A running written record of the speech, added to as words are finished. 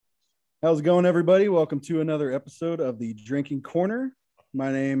How's it going, everybody? Welcome to another episode of the Drinking Corner.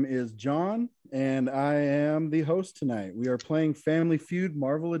 My name is John, and I am the host tonight. We are playing Family Feud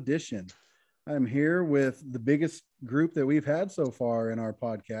Marvel Edition. I'm here with the biggest group that we've had so far in our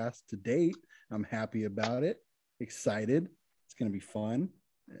podcast to date. I'm happy about it, excited. It's going to be fun.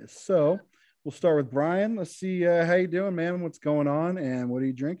 So we'll start with Brian. Let's see how you doing, man. What's going on, and what are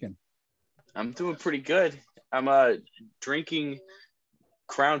you drinking? I'm doing pretty good. I'm drinking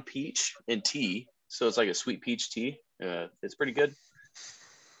Crown Peach and tea, so it's like a sweet peach tea. It's pretty good.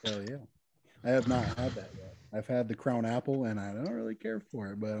 Hell yeah. I have not had that yet. I've had the Crown Apple, and I don't really care for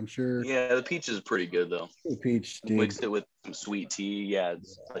it, but I'm sure. Yeah, the peach is pretty good, though. Peach, dude. Mix it with some sweet tea. Yeah,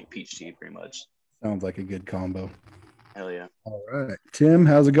 it's like peach tea, pretty much. Sounds like a good combo. Hell yeah. All right. Tim,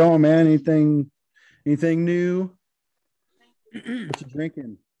 how's it going, man? Anything new? What you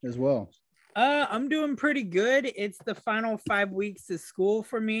drinking as well? I'm doing pretty good. It's the final 5 weeks of school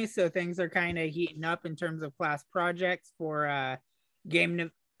for me, so things are kind of heating up in terms of class projects for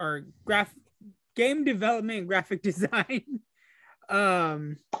game development and graphic design. I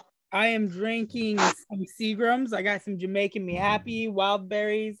am drinking some Seagrams. I got some Jamaican Me Happy, Wild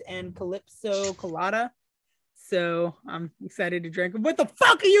Berries, and Calypso Colada. So I'm excited to drink them. What the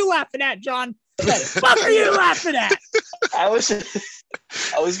fuck are you laughing at, John? What the fuck are you laughing at? I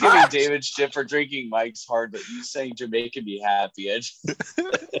was giving David shit for drinking Mike's Hard, but you saying Jamaican Me Happy.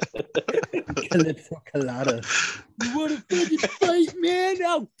 Calypso Colada. You want to fucking fight, man?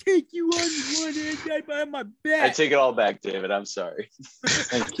 I'll take you on one hand behind my back. I take it all back, David. I'm sorry.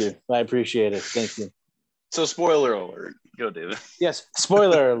 Thank you. I appreciate it. Thank you. So, spoiler alert. Go, David. Yes,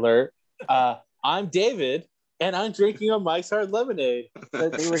 spoiler alert. I'm David, and I'm drinking a Mike's Hard Lemonade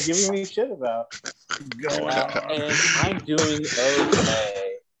that they were giving me shit about. And I'm doing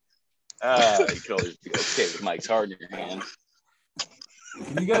okay. You can always be okay with Mike's Hard in your hand.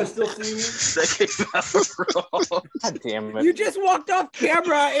 You guys still see me? That came out wrong. God damn it. You just walked off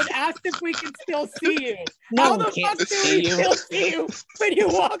camera and asked if we can still see you. No How one the can't fuck do see we you. still see you when you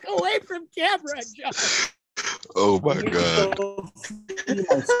walk away from camera, John? Oh my god.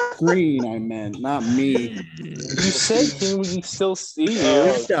 My screen, I meant, not me. You said can we still see you?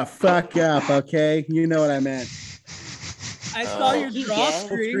 Shut the fuck up, okay? You know what I meant. I saw your you draw get it. The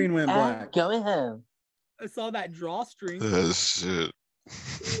screen string. went black. Go ahead. I saw that drawstring. Shit.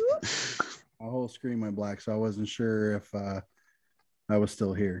 My whole screen went black, so I wasn't sure if I was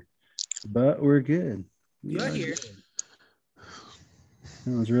still here. But we're good. You're here.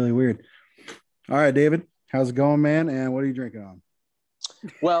 That was really weird. All right, David, how's it going, man? And what are you drinking on?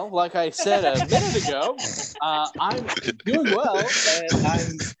 Well, like I said a minute ago, I'm doing well,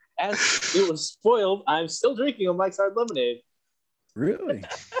 and as it was spoiled, I'm still drinking a Mike's Hard Lemonade. Really?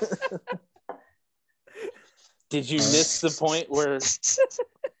 Did you miss the point where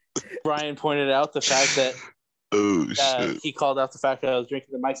Brian pointed out the fact that Oh shit. he called out the fact that I was drinking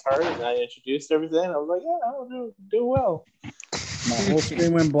the Mike's Hard, and I introduced everything? I was like, yeah, I'm doing well. My whole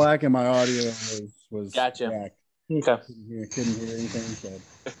screen went black and my audio was Gotcha. black. Okay. Couldn't hear anything he said.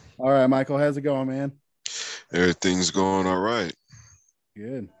 All right, Michael, how's it going, man? Everything's going all right.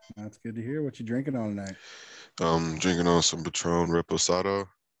 Good. That's good to hear. What you drinking on tonight? I'm drinking on some Patron Reposado.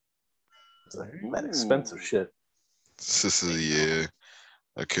 That expensive shit. This is yeah.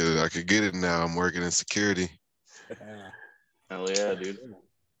 I could get it now. I'm working in security. Hell yeah, dude.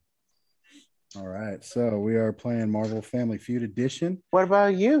 All right, so we are playing Marvel Family Feud Edition. What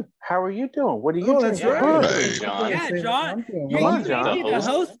about you? How are you doing? What are you Oh, doing? that's right. Hey, John. Yeah, John. You're Come on, usually John. the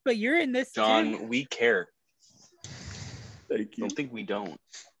host, but you're in this too. John, we care. Thank you. Don't think we don't.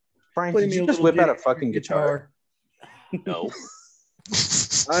 Brian, Play did me you a just little whip out a jig- fucking guitar? No.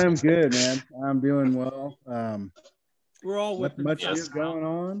 I am good, man. I'm doing well. We're all Not whipping much stuff shit out. going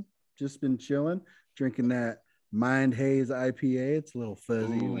on. Just been chilling, drinking that Mind Haze IPA. It's a little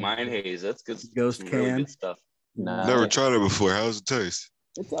fuzzy. Ooh, Mind Haze. That's good. Ghost Some really can. good stuff. Nah. Never tried it before. How's it taste?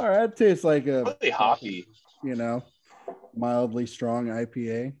 It's all right. It tastes like a, Really hoppy. mildly strong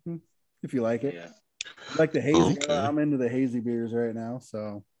IPA. If you like it. Yeah. I like the hazy. Okay. I'm into the hazy beers right now.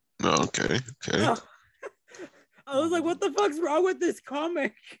 So No, okay. I was like, what the fuck's wrong with this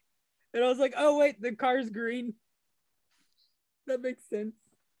comic? And I was like, oh, wait, the car's green. That makes sense.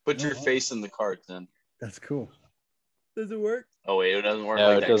 Put your face in the cart then. that's cool. Does it work? Oh wait, it doesn't work No,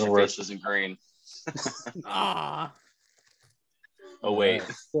 like it that. doesn't Your work. face isn't green. Ah. Oh wait.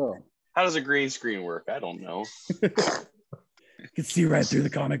 So How does a green screen work? I don't know. you can see right through the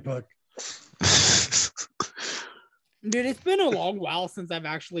comic book. Dude, it's been a long while since I've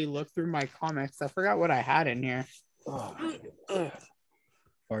actually looked through my comics. I forgot what I had in here. Oh,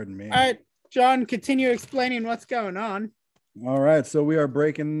 pardon me. All right, John, continue explaining what's going on. All right, so we are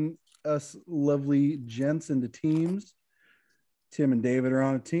breaking us lovely gents into teams. Tim and David are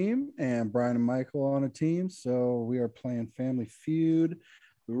on a team, and Brian and Michael on a team. So we are playing Family Feud.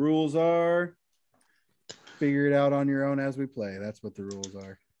 The rules are figure it out on your own as we play. That's what the rules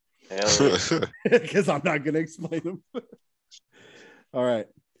are. Because I'm not going to explain them. All right.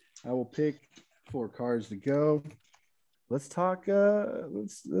 I will pick 4 cards to go. Let's talk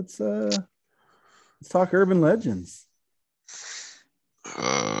let's talk urban legends.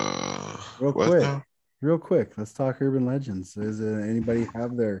 Real quick. Let's talk urban legends. Does anybody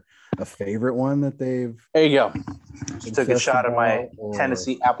have a favorite one that they've There you go. Just took a shot of my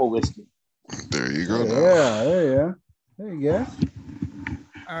Tennessee apple whiskey. There you go. Yeah, there you go.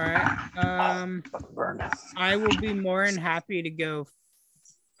 All right. I will be more than happy to go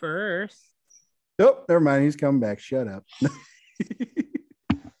first. Nope, never mind. He's coming back. Shut up.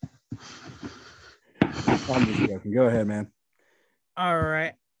 I'm just joking. Go ahead, man. All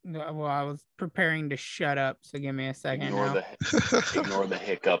right. Well, I was preparing to shut up, so give me a second. Ignore the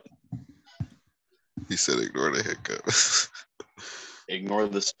hiccup. He said ignore the hiccup. Ignore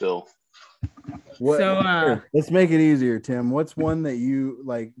the spill. Let's make it easier, Tim. What's one that you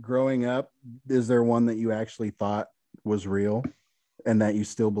like growing up? Is there one that you actually thought was real and that you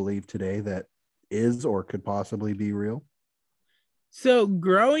still believe today that is or could possibly be real? So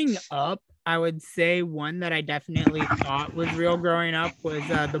growing up, I would say one that I definitely thought was real growing up was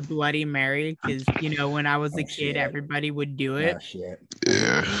the Bloody Mary, because when I was a kid, everybody would do it. Oh, shit.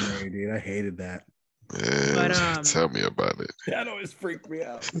 Yeah, dude, I hated that. Yeah, but, tell me about it. That always freaked me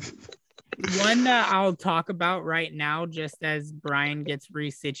out. One that I'll talk about right now, just as Brian gets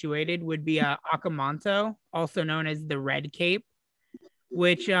resituated, would be Akamanto, also known as the Red Cape,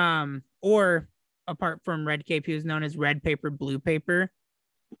 which or apart from Red Cape, he was known as Red Paper, Blue Paper.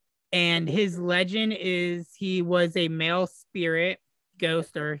 And his legend is he was a male spirit,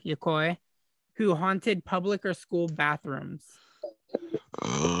 ghost or yokoi, who haunted public or school bathrooms.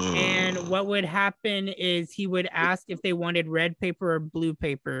 And what would happen is he would ask if they wanted red paper or blue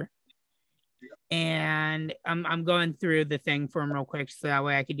paper. And I'm going through the thing for him real quick so that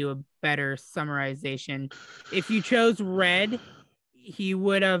way I could do a better summarization. If you chose red, he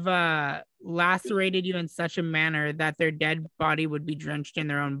would have lacerated you in such a manner that their dead body would be drenched in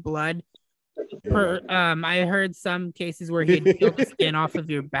their own blood. I heard some cases where he'd peel the skin off of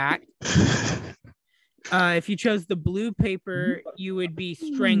your back. If you chose the blue paper, you would be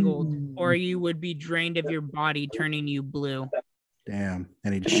strangled or you would be drained of your body, turning you blue. Damn.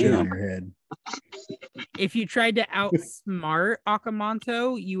 And he'd shit on your head. If you tried to outsmart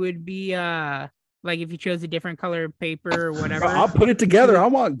Akamanto, you would be like if you chose a different color of paper or whatever. I'll put it together. I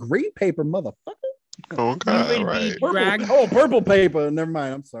want green paper, motherfucker. Oh God! Right. Purple paper. Never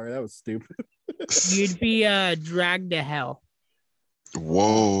mind. I'm sorry. That was stupid. You'd be dragged to hell.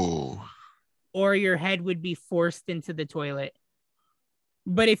 Whoa. Or your head would be forced into the toilet.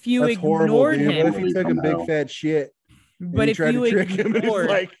 But if you ignored him, what if he took a big fat shit? But if you trick him, and it's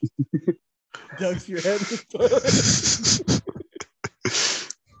like dunks your head in the toilet.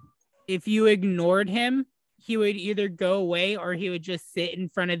 If you ignored him, he would either go away or he would just sit in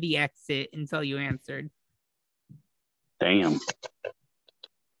front of the exit until you answered. Damn.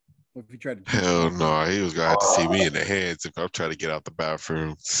 If you tried to Hell no, he was gonna have to see me in the hands if I'm trying to get out the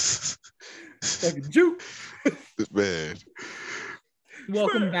bathroom. like a juke. Man.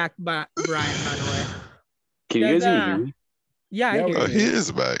 Welcome back, Brian, by the way. Can you guys hear me? Yeah, I hear you. He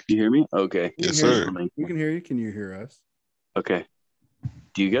is back. You hear me? Okay. Yes, sir. We can hear you. Can you hear us? Okay.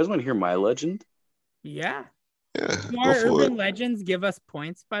 Do you guys want to hear my legend? Yeah. Yeah. More urban legends give us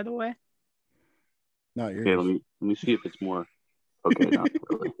points, by the way. Not yours. Okay, let me see if it's more. Okay, not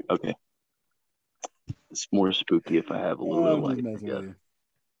really. Okay. It's more spooky if I have a little bit of light.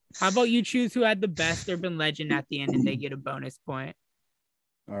 How about you choose who had the best urban legend at the end and they get a bonus point?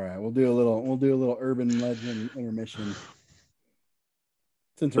 All right, we'll do a little urban legend intermission.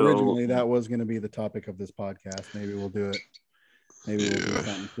 Since originally that was going to be the topic of this podcast, maybe we'll do it. Maybe we'll do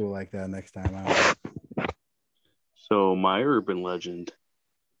something cool like that next time out. So my urban legend.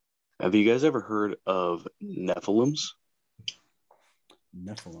 Have you guys ever heard of Nephilims?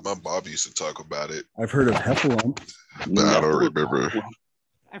 Nephilim. My Bob used to talk about it. I've heard of Nephilim. But I don't remember.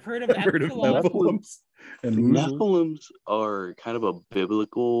 I've heard of Nephilims. And Nephilims are kind of a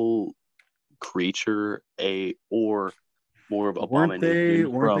biblical creature, or more of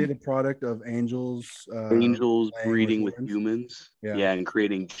abomination. Weren't they the product of angels? Angels breeding with humans, and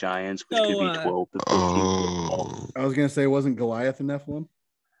creating giants, which could be 12 to 15. I was gonna say, wasn't Goliath a Nephilim?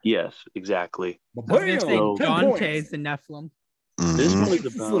 Yes, exactly. I was gonna say Dante's the Nephilim. This one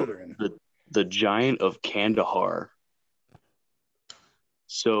is about the giant of Kandahar.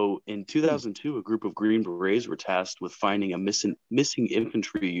 So in 2002, a group of Green Berets were tasked with finding a missing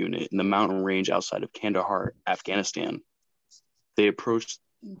infantry unit in the mountain range outside of Kandahar, Afghanistan. They approached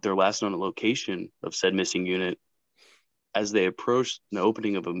their last known location of said missing unit. As they approached the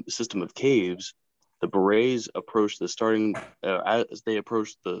opening of a system of caves, the Berets approached the starting. As they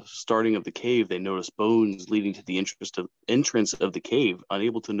approached the starting of the cave, they noticed bones leading to the entrance of the cave,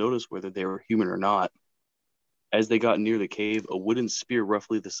 unable to notice whether they were human or not. As they got near the cave, a wooden spear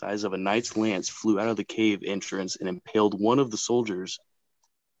roughly the size of a knight's lance flew out of the cave entrance and impaled one of the soldiers.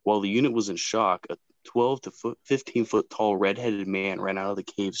 While the unit was in shock, a 12 to 15 foot tall red-headed man ran out of the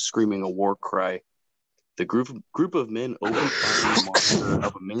cave screaming a war cry. The group of men opened fire on the monster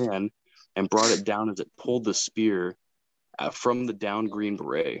of a man and brought it down as it pulled the spear from the downed Green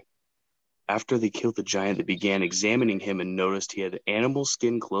Beret. After they killed the giant, they began examining him and noticed he had animal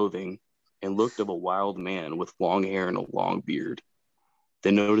skin clothing and looked of a wild man with long hair and a long beard.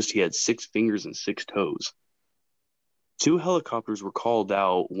 They noticed he had 6 fingers and 6 toes. 2 helicopters were called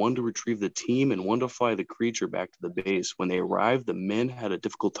out, one to retrieve the team and one to fly the creature back to the base. When they arrived, the men had a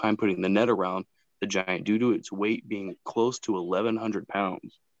difficult time putting the net around the giant due to its weight being close to 1,100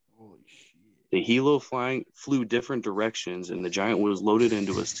 pounds. Holy shit. The helo flew different directions, and the giant was loaded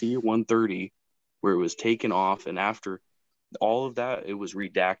into a C-130 where it was taken off, and after all of that, it was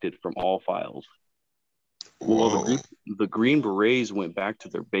redacted from all files. Well, the Green Berets went back to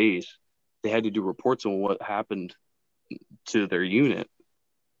their base. They had to do reports on what happened to their unit.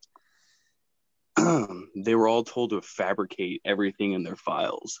 They were all told to fabricate everything in their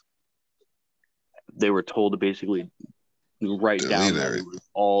files. They were told to basically write down that it was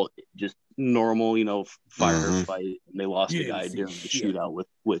all just normal, firefight. And they lost a guy during the shootout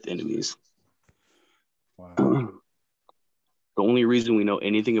with enemies. Wow. The only reason we know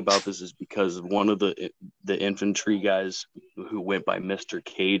anything about this is because one of the infantry guys who went by Mr.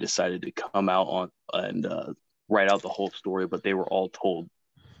 K decided to come out and write out the whole story, but they were all told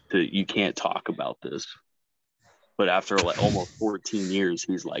that you can't talk about this. But after almost 14 years,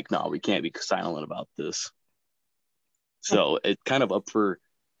 he's like, no, we can't be silent about this. So it's kind of up for,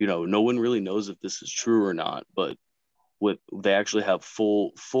 no one really knows if this is true or not, but they actually have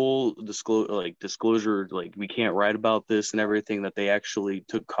full disclosure, like we can't write about this and everything, that they actually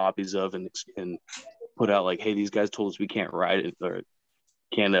took copies of and put out like, hey, these guys told us we can't write it or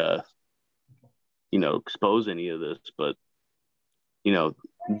can't expose any of this, but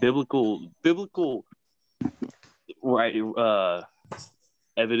biblical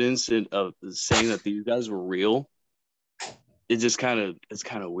evidence of saying that these guys were real, it's kind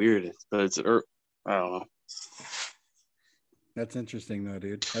of weird, but I don't know. That's interesting though,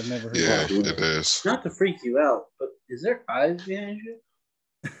 dude. I've never heard Yeah, that. it is. Not to freak you out, but is there eyes behind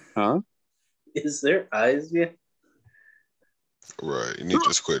you? Huh? Is there eyes behind? Right. You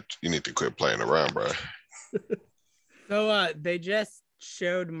need to quit playing around, bro. So they just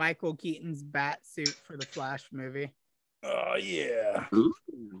showed Michael Keaton's bat suit for the Flash movie. Oh yeah.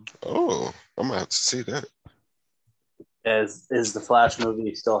 Oh, I'm gonna have to see that. Is the Flash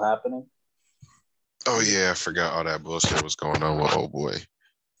movie still happening? Oh yeah, I forgot all that bullshit was going on with old boy.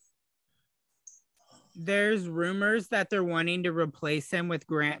 There's rumors that they're wanting to replace him with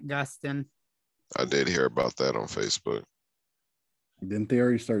Grant Gustin. I did hear about that on Facebook. Didn't they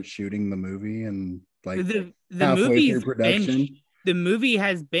already start shooting the movie and like The halfway movie's through production? the movie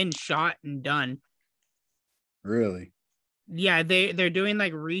has been shot and done. Really? Yeah, they're doing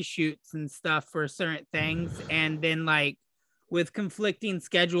like reshoots and stuff for certain things, and then like with conflicting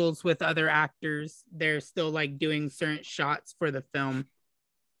schedules with other actors, they're still like doing certain shots for the film.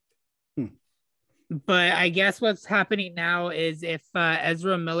 But I guess what's happening now is if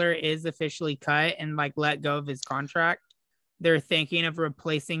Ezra Miller is officially cut and like let go of his contract, they're thinking of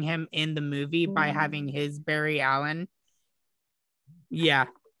replacing him in the movie by having his Barry Allen. Yeah.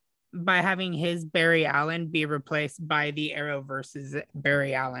 By having his Barry Allen be replaced by the Arrowverse's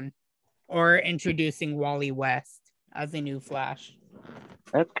Barry Allen, or introducing Wally West as a new Flash.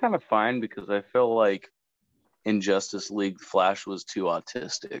 That's kind of fine because I feel like in Justice League, Flash was too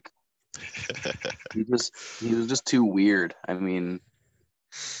autistic. He was just too weird. I mean,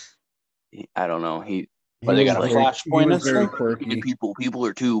 I don't know. But they got a Flashpoint. He was very quirky. People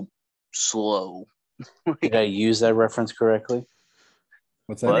are too slow. Did I use that reference correctly?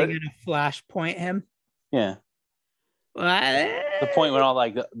 What's Are that? they gonna Flashpoint him? Yeah. The point when all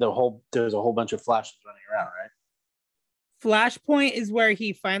like there's a whole bunch of flashes running around, right? Flashpoint is where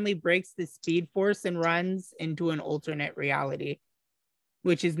he finally breaks the Speed Force and runs into an alternate reality,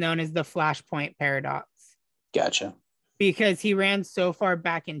 which is known as the Flashpoint paradox. Gotcha. because he ran so far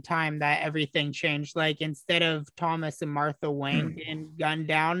back in time that everything changed. Like instead of Thomas and Martha Wayne getting gunned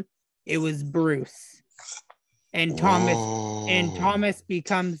down, it was Bruce. And Thomas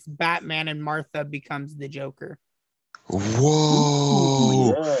becomes Batman and Martha becomes the Joker.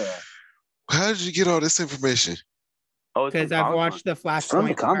 Whoa. Yeah. How did you get all this information? Oh, it's Because from I've comic watched the From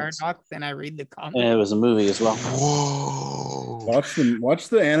the Flashpoint comics. Paradox and I read the comics. And it was a movie as well. Whoa. Watch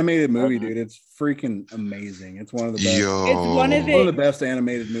the animated movie, dude. It's freaking amazing. It's one of the best. Yo. It's one of One of the best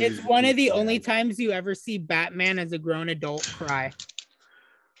animated movies. It's one of the only times you ever see Batman as a grown adult cry.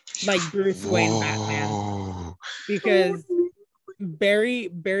 Like Bruce Wayne Batman. Whoa. Because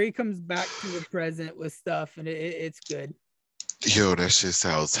Barry comes back to the present with stuff and it's good. Yo, that shit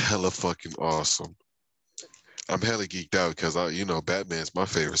sounds hella fucking awesome. I'm hella geeked out because Batman's my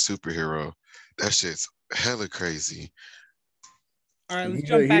favorite superhero. That shit's hella crazy. All right, let's He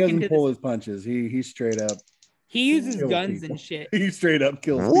jump back doesn't into pull this. his punches. He straight up He uses kills guns people. and shit. He straight up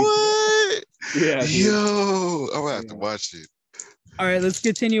kills What? people. Yeah, dude. Yo, I'm gonna have to watch it. All right, let's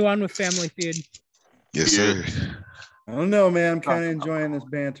continue on with Family Feud. Yes, Yeah. sir. I don't know, man. I'm kind of enjoying this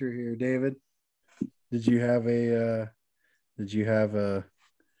banter here, David. Did you have a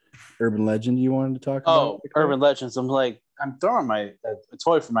urban legend you wanted to talk about? Oh, urban legends. I'm throwing a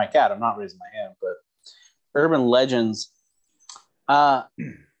toy for my cat. I'm not raising my hand, but urban legends. I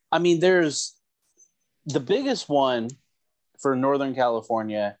mean, there's the biggest one for Northern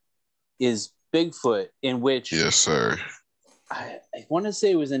California is Bigfoot, in which Yes, sir. I want to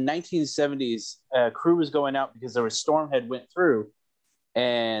say it was in 1970s. A crew was going out because there was a storm had went through,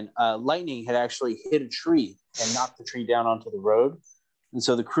 and lightning had actually hit a tree and knocked the tree down onto the road. And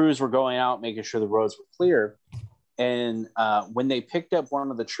so the crews were going out, making sure the roads were clear. And when they picked up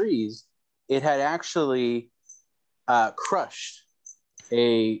one of the trees, it had actually crushed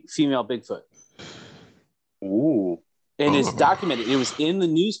a female Bigfoot. Ooh. And it's documented. It was in the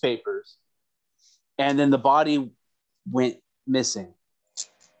newspapers. And then the body went missing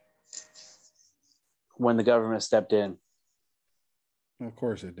when the government stepped in. Of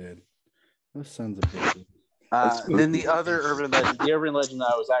course it did. Those sons of bitches. Then the urban legend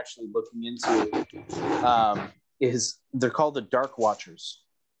that I was actually looking into is they're called the Dark Watchers.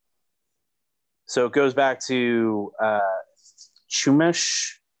 So it goes back to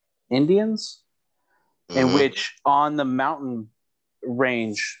Chumash Indians, in which on the mountain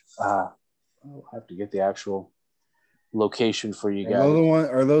range, I'll have to get the actual location for you guys.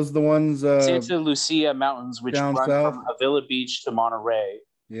 Are those the ones? Santa Lucia Mountains, which run south? from Avila Beach to Monterey.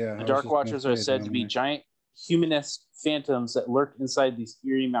 Yeah. The Dark Watchers are said to be giant humanist phantoms that lurk inside these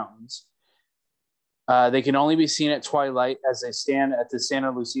eerie mountains. They can only be seen at twilight as they stand at the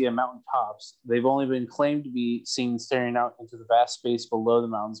Santa Lucia mountain tops. They've only been claimed to be seen staring out into the vast space below the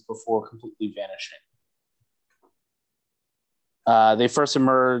mountains before completely vanishing. They first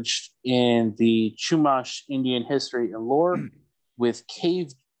emerged in the Chumash Indian history and lore, with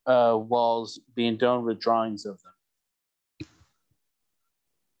cave walls being domed with drawings of them.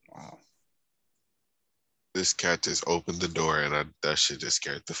 Wow. This cat just opened the door and that shit just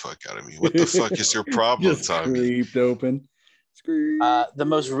scared the fuck out of me. What the fuck is your problem, Just Tommy? creeped open. The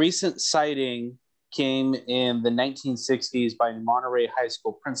most recent sighting came in the 1960s by Monterey High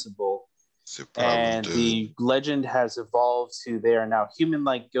School principal. And the legend has evolved to they are now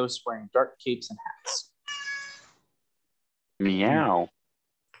human-like ghosts wearing dark capes and hats. Meow.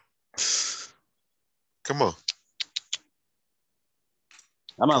 Come on.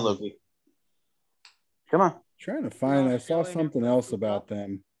 Come on, Loki. Come on. Trying to find. I saw something else about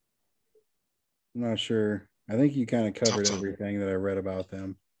them. I'm not sure. I think you kind of covered everything that I read about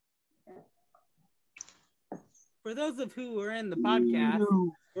them. For those of who are in the podcast,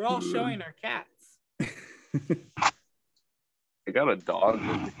 we're all showing our cats. I got a dog.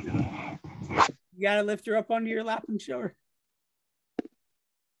 You gotta lift her up onto your lap and show her.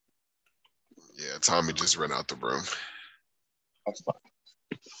 Yeah, Tommy just ran out the room.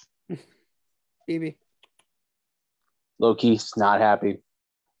 Baby. Loki's not happy.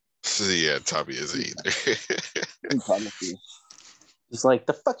 Yeah, Tommy isn't either. He's like,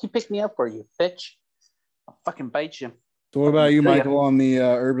 the fuck you picked me up for, you bitch? I'll fucking bite you. So what about you, Michael, on the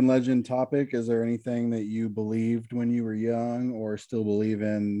urban legend topic? Is there anything that you believed when you were young or still believe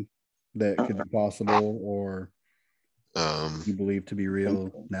in that could be possible or you believe to be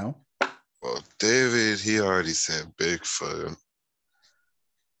real now? Well, David, he already said Bigfoot.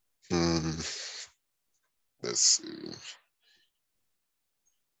 Let's see.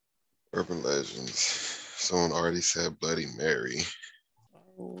 Urban legends. Someone already said Bloody Mary.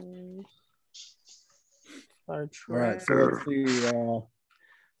 All right, so let's see.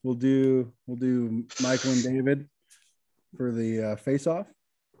 We'll do Michael and David. for the face-off.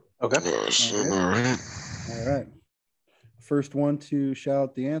 Okay. Oh, shit. All right. All right. First one to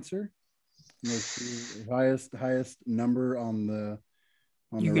shout the answer. Most highest number on the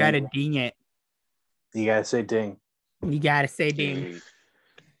You gotta round. ding it. You gotta say ding. You gotta say ding.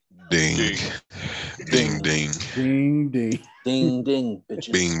 Ding. Ding, ding. Ding ding. Ding, ding,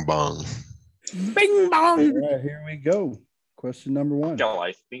 bitches. Bing bong. Bing bong. All right, here we go. Question number one. Got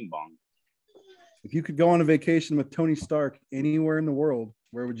life, bing bong. If you could go on a vacation with Tony Stark anywhere in the world,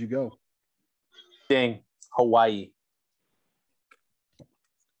 where would you go? Ding. Hawaii.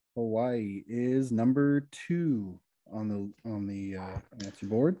 Hawaii is number 2 on the answer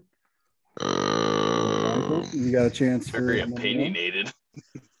board. You got a chance for Very number one. opinionated.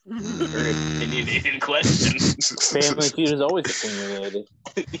 Very opinionated question. Family Feud is always opinionated.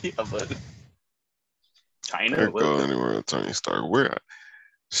 Yeah, but China. Can't go anywhere with Tony Stark. Where?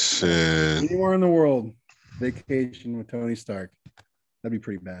 Shit. Anywhere in the world, vacation with Tony Stark. That'd be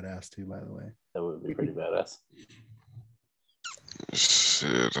pretty badass too, by the way. That would be pretty badass.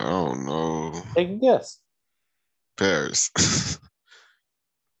 Shit, I don't know. Take a guess. Paris.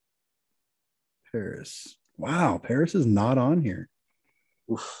 Paris. Wow, Paris is not on here.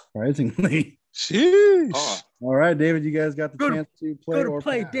 Oof. Surprisingly. Sheesh. Oh, All right, David, you guys got the chance to play. Go to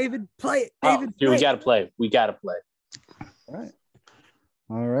play, pass. David. Play it, Oh, David. dude, play we gotta play. We gotta play. All right.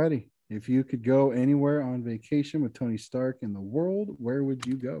 All righty. If you could go anywhere on vacation with Tony Stark in the world, where would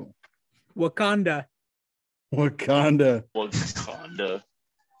you go? Wakanda. Wakanda. Wakanda.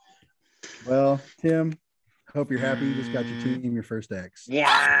 Well, Tim, hope you're happy. You just got your team, your first X.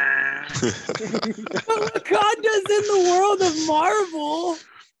 Yeah. Wakanda's in the world of Marvel.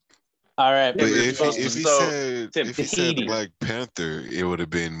 All right. But but if he said Tahiti. Black Panther, it would have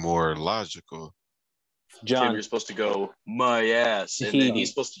been more logical. Tim, John, you're supposed to go my ass, and then Tahiti. he's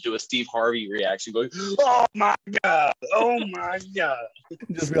supposed to do a Steve Harvey reaction, going, "Oh my god, oh my god."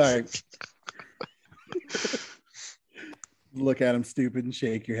 Just be like, look at him stupid and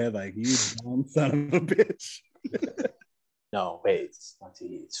shake your head like, you dumb son of a bitch. no, wait, it's not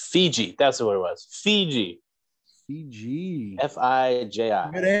Tahiti. It's Fiji. That's what it was. Fiji. CG.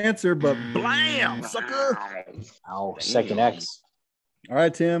 Fiji. Good answer, but blam, sucker. Oh, second X. All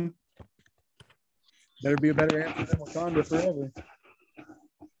right, Tim. Better be a better answer than Wakanda forever.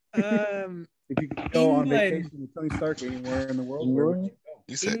 If you could go on England. vacation with Tony Stark anywhere in the world, where would you go?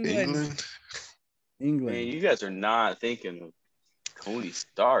 You said England. England? England. Man, you guys are not thinking of Tony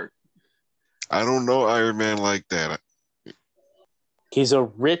Stark. I don't know Iron Man like that. He's a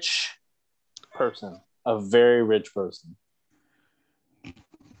rich person, a very rich person.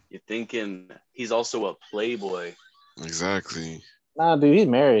 You're thinking he's also a playboy. Exactly. Nah, dude, he's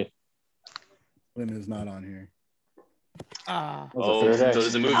married. England is not on here. Ah. That's a Oh, third so X.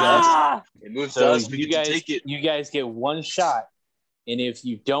 does it move to us? Ah. It moves to So us. We you get to guys, take it. you guys get one shot, and if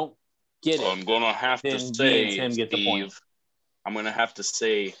you don't get So it, I'm gonna have then to me and say, Tim get the point. Steve, I'm gonna have to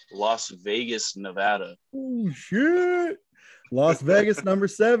say Las Vegas, Nevada. Oh, shit. Las Vegas, number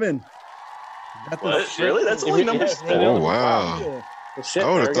 7. Got the What? shit. Really? That's only number Yeah, 7? Oh, wow. Yeah. well, shit,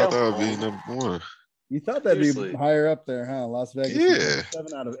 I would there have we thought go. that would be number 1. You thought that'd Seriously. be higher up there, huh? Las Vegas. Yeah.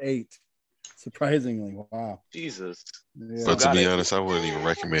 7 out of 8. Surprisingly. Wow. Jesus. Yeah. But to got be it. honest, I wouldn't even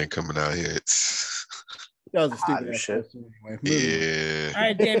recommend coming out here. It's, That was a stupid Ah, ass shit. question anyway. Moving on. yeah. All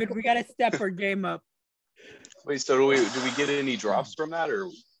right, David, we got to step our game up. Wait, so do we get any drops from that, or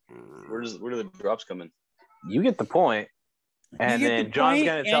where do the drops come in? You get the point, and You get then the John's point,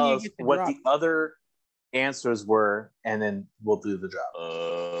 gonna and tell you us get the what drop. the other answers were, and then we'll do the drop.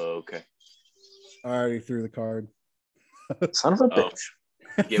 Okay. I already threw the card. Son of a Oh. bitch.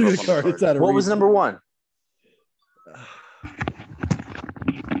 Give Threw up the on the card. card. It's out of What was reach. number 1?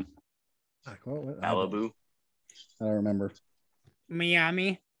 Fuck, what? Malibu. I don't remember.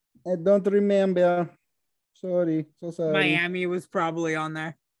 Miami. I don't remember. Sorry. So sorry. Miami was probably on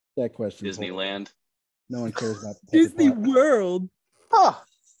there. That question. Disneyland. No one cares about the Disney plot. World. Oh,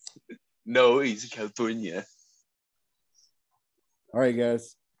 No, he's in California. All right,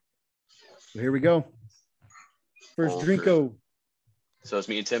 guys. So here we go. First Oh, drinko. So it's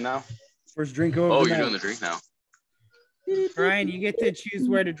me and Tim now? First drinko. of Oh, the you're night. doing the drink now. Ryan, you get to choose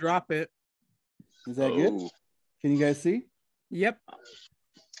where to drop it. Is that good? Oh. Can you guys see? Yep.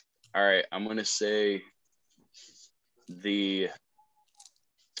 All right, I'm gonna say the.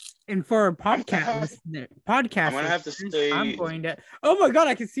 And for a podcast, I'm gonna have to say I'm going to. Oh my god,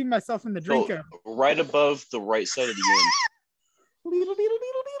 I can see myself in the so, drinker. right above the right side of the end. Ooh.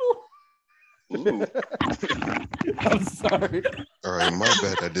 I'm sorry. All right, my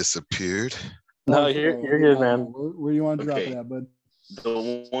bad. I disappeared. no, Oh, you're sorry. good, man. Where do you want to drop Okay. it at, bud?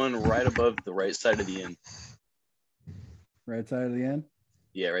 The one right above the right side of the end. right side of the end.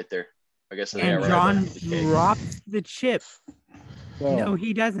 Yeah, right there. I guess. And Yeah, right John above the K. drops the chip. So, No,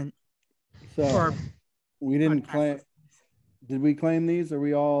 he doesn't. so Or we didn't podcast claim. Did we claim these? Are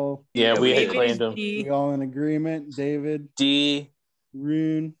we all? Yeah, we had David claimed is them. D. We all in agreement? David, D.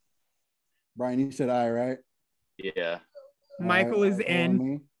 Rune, Brian. You said I, right? Yeah. Michael is N.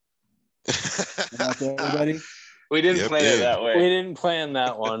 Me. And that's everybody. We didn't plan it that We way. didn't plan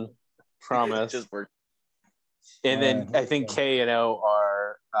that one. Promise. It just worked. And then Alright, I think K and O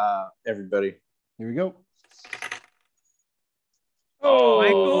are everybody. Here we go.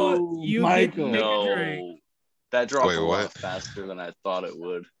 Michael, you get to Michael. make a drink. No. That dropped Wait, a lot what? faster than I thought it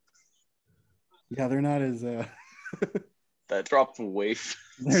would. Yeah, they're not as That dropped way fast.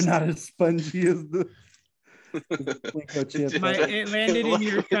 they're not as spongy as the Plinko chips. It landed in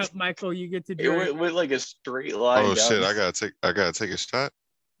your cup, Michael. You get to It drink. went like a straight line. Oh down. shit! I gotta take a shot.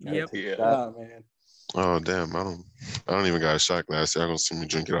 Yep. Yeah. Oh, man. Oh damn! I don't even got a shot glass. Y'all gonna see me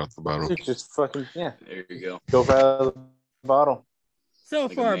drink it off the bottle. Just fucking There you go. go for out of the bottle. So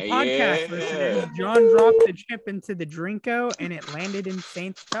Like for our a man. podcast Yeah. listeners, John dropped the chip into the Drinko and it landed in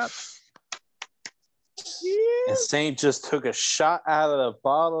Saint's cup. And Saint just took a shot out of the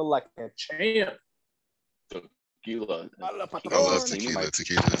bottle like a champ. Tequila. I love tequila.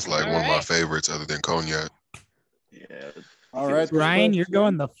 Tequila is like one of my favorites, other than cognac. Yeah. All right, Ryan, you're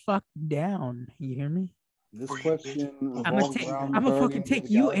going the fuck down. You hear me? This question I'm revolves gonna around fucking Guardians of take the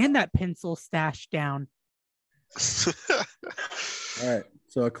you Galaxy. and that pencil stash down. All right.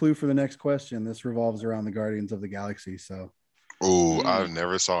 So a clue for the next question. This revolves around the Guardians of the Galaxy. So Oh, Mm. I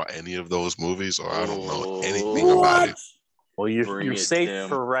never saw any of those movies, or I don't know Oh. anything about it. Well, Bring you're it, safe Tim.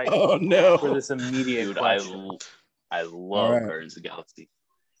 for right Oh no. for this immediate Dude, question. I love All right. Guardians of the Galaxy.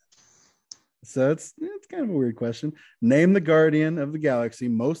 So it's kind of a weird question. Name the Guardian of the Galaxy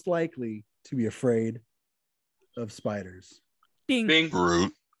most likely to be afraid of spiders. Ding. Bing.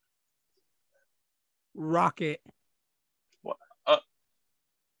 Groot. Rocket.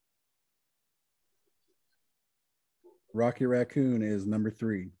 Rocky Raccoon is number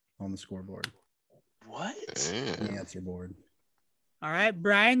 3 on the scoreboard, What? the Damn. answer board. All right,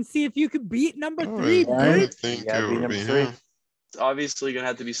 Brian, see if you could beat number I 3. Brian. would think Yeah, it be would number be 3. him. It's obviously gonna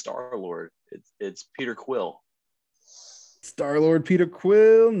have to be Star Lord. It's Peter Quill. Star-Lord Peter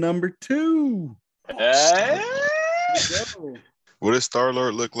Quill, number 2. Eh? What does Star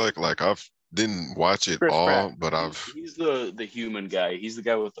Lord look like? Like I've didn't watch it Chris all, Pratt. but I've. He's the human guy. He's the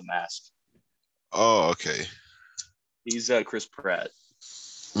guy with the mask. Oh, okay. He's Chris Pratt.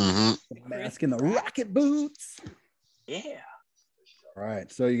 Mm-hmm. The mask and the rocket boots. Yeah. All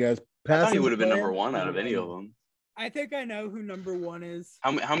right. So you guys I pass. thought he would have been number 1 out of any of them. I think I know who number 1 is.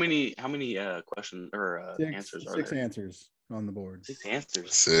 How many questions or answers are 6 there? answers on the board. 6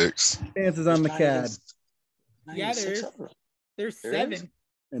 answers. 6. Answers on the There's not even- CAD, not Yeah, even there 6 is. of them. There's There 7. is?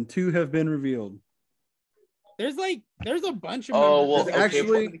 and 2 have been revealed. There's a bunch of Oh, members well, of the okay, Guardians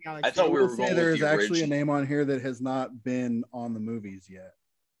of the I Galaxy. thought I we will were say going there with is the actually a original. name on here that has not been on the movies yet.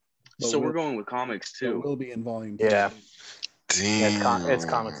 But So we're will- going with comics but too. will be in volume 2. Yeah, Damn. it's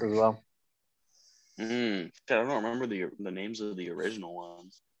comics as well. I don't remember the names of the original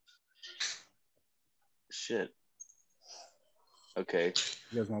ones. Shit. Okay.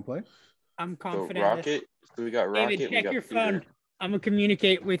 You guys want to play? I'm So confident. Rocket. So we got Rocket. David, we check got your Peter. phone. I'm gonna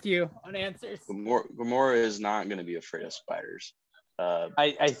communicate with you on answers. Gamora is not going to be afraid of spiders.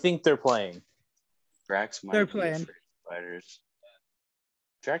 I think they're playing. Drax might They're be playing. afraid of spiders.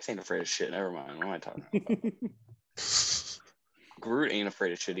 Drax ain't afraid of shit. Never mind. What am I talking about? Groot ain't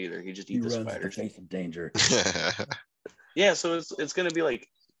afraid of shit either. He just He eats the runs the spiders. face of danger. Yeah, so it's gonna be like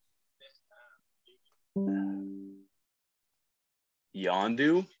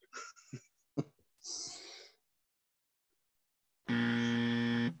Yondu.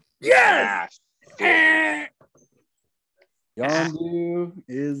 Yes! Ah, Yondu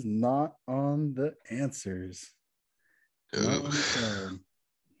is not on the answers. Not on Ooh. the card.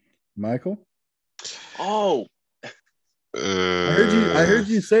 Michael, oh, I heard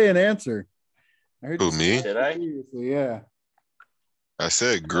you say an answer. I heard Who, you say me? it Did I? previously, yeah. I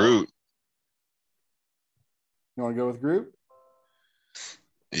said Groot. You want to go with Groot?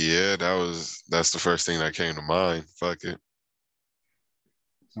 Yeah, that's the first thing that came to mind. Fuck it.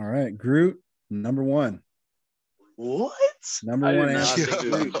 All right, Groot, number 1. what? Number I did 1 not answer. think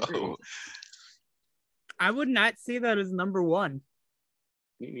it would be Yo. Groot. I would not see that as number 1.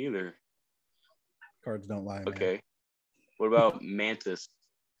 Me neither. Cards don't lie, man. Okay. What about Mantis?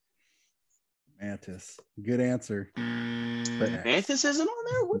 Mantis. Good answer. But Mantis isn't on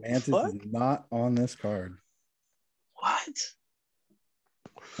there? What Mantis the fuck? is not on this card. What?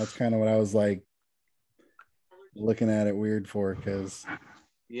 That's kind of what I was like. looking at it weird for because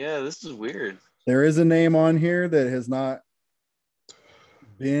Yeah, this is weird. there is a name on here that has not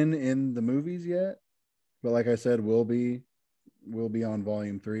been in the movies yet, but like I said, will be on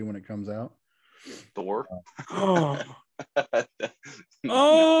volume 3 when it comes out. Thor.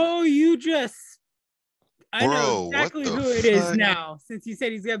 Oh, you just. I Bro, know what exactly the who it is fuck? now, since you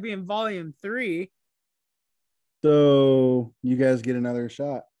said he's gonna be in volume 3. So you guys get another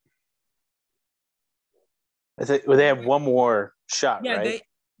shot. Well, they have one more shot, Yeah, right?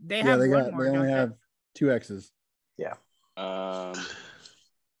 they Yeah, have they one more. only don't they? have 2 X's. I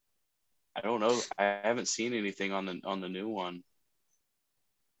don't know. I haven't seen anything on the new one.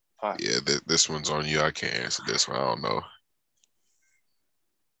 Fuck. Yeah, this one's on you. I can't answer this one. I don't know.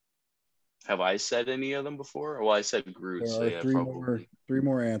 Have I said any of them before? Well, I said Groot. There So are yeah, 3 probably.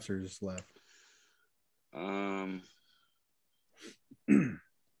 more answers left.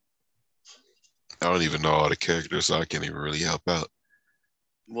 I don't even know all the characters, so I can't even really help out.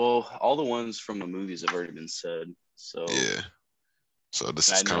 Well, all the ones from the movies have already been said. So Yeah. So this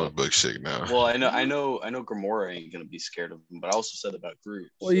is I know- comic book shit now. well, I know Gamora ain't gonna be scared of him, but I also said about Groot.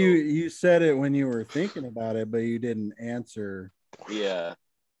 Well, so, you said it when you were thinking about it, but you didn't answer yeah.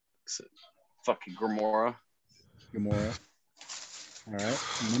 So, fucking Gamora. Gamora. All right.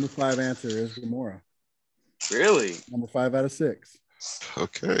 Number 5 answer is Gamora. Really? Number 5 out of 6.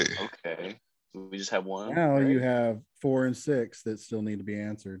 Okay. Okay. We just have one. Now right? you have 4 and 6 that still need to be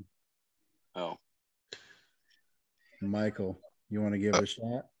answered. Oh. Michael, you want to give it a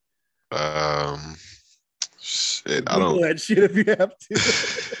shot? Shit, I Google don't. that shit if you have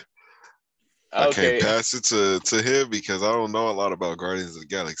to. I Okay. can't pass it to him because I don't know a lot about Guardians of the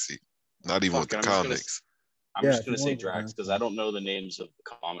Galaxy. Not even with the Fuck it, I'm just gonna- comics. I'm Yeah, just if gonna you say want to Drax because I don't know the names of the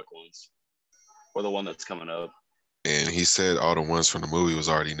comic ones or the one that's coming up. And he said all the ones from the movie was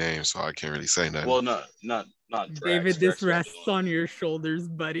already named, so I can't really say nothing. Well, not Drax. David, this Drax was rests the one. on your shoulders,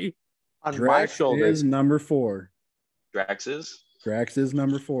 buddy. On my Drax shoulders. is number 4. Drax is. Drax is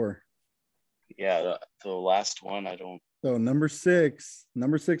number 4. Yeah, the last one I don't. So number 6,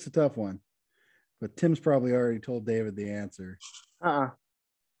 a tough one. But Tim's probably already told David the answer.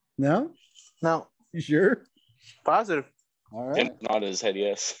 No? No. You sure? Positive. All right. Tim nodded his head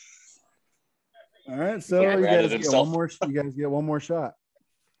yes. All right. So He you ratted guys get himself. one more shot.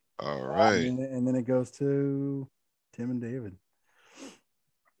 All right. And then it goes to Tim and David.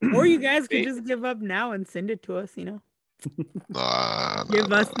 Or you guys could just give up now and send it to us, Nah,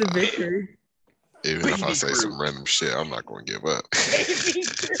 Give us the victory. Even if I Baby say Groot. some random shit, I'm not going to give up.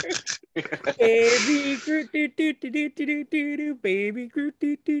 Baby Groot, do do do do do do do, baby Groot,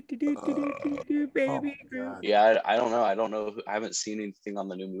 do do do do do do do, baby Groot. Yeah, I don't know. I don't know. I haven't seen anything on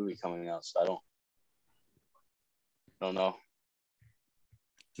the new movie coming out, so I don't know.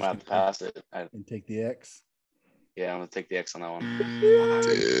 I'm gonna have to pass it. And take the X. Yeah, I'm gonna take the X on that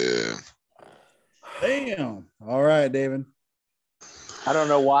one. Damn. All right, David. I don't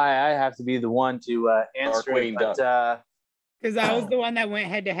know why I have to be the one to answer it, Darkwing but Because I was the one that went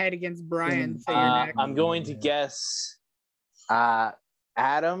head to head against Brian. So you're next. I'm going to guess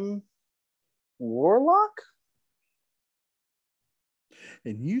Adam Warlock.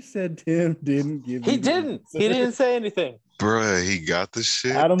 And you said Tim didn't give you He the didn't. answer. He didn't say anything. Bruh, he got the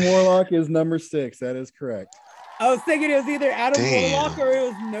shit. Adam Warlock is number 6. That is correct. I was thinking it was either Adam Damn. Warlock or it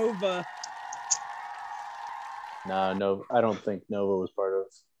was Nova. No, I don't think Nova was part of.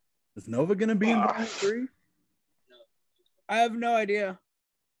 Is Nova going to be in volume 3? I have no idea.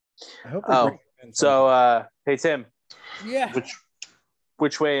 I hope they Oh, bring him in so hey Tim, Yeah.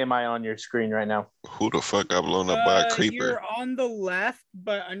 which way am I on your screen right now? Who the fuck got blown up by a creeper? You're on the left,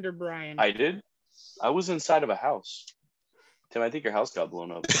 but under Brian. I did. I was inside of a house. Tim, I think your house got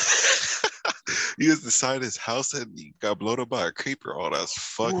blown up. He was inside his house and he got blown up by a creeper. Oh, that's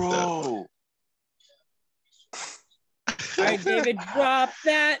fucked up. Bro. All right, David, drop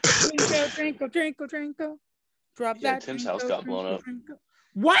that. Twinkle, twinkle, twinkle. Drop Yeah, that. Tim's twinkle, house got blown twinkle, up. twinkle.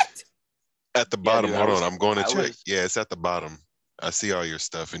 What? At the bottom, dude, hold I was- on. I'm going to I check. was- Yeah, it's at the bottom. I see all your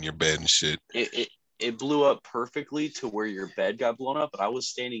stuff in your bed and shit. It blew up perfectly to where your bed got blown up, but I was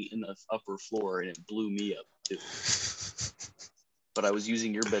standing in the upper floor and it blew me up too. But I was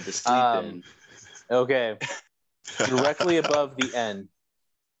using your bed to sleep in. Okay, directly above the N.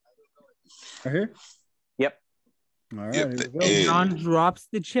 Right here? Yep. All right. Yep, Here the we go. N. John drops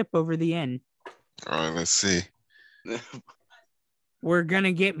the chip over the end. All right, let's see. We're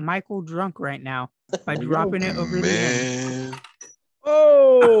gonna get Michael drunk right now by There we dropping it over the end. Man.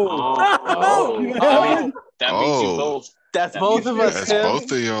 Oh! That means you Oh. both. That's That both means of us, That's Tim.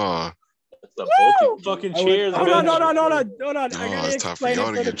 both of y'all. That's the both of you. Fucking I would- cheers, Hold man. on. I No, gotta it's time for explain it y'all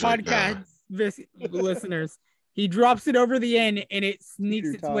for to the get drunk now. podcast listeners. He drops it over the end, and it sneaks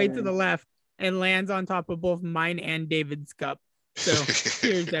Your its way to the tolerance. left and lands on top of both mine and David's cup. So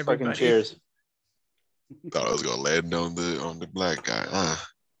cheers, Fucking everybody. cheers. Thought I was gonna land on the black guy.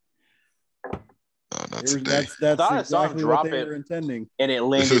 No, not today. That's Thought I saw him exactly drop what they it. were intending. And it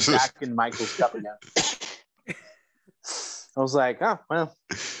landed back in Michael's cup again. I was like, oh, well,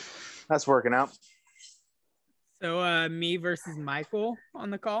 that's working out. So me versus Michael on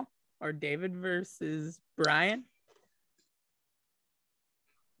the call, or David versus Brian?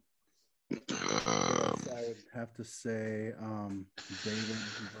 I would have to say David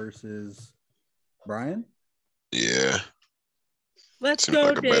versus Brian. Yeah. Let's Seems go,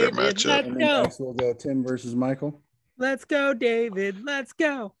 like a better David. matchup. Let's And then go. next we'll go Tim versus Michael. Let's go, David. Let's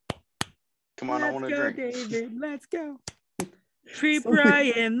go. Come on, I want to drink. David. Let's go. Treat Some of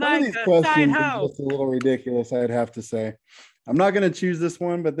Brian Some of like these a side questions are hoe. just a little ridiculous, I'd have to say. I'm not going to choose this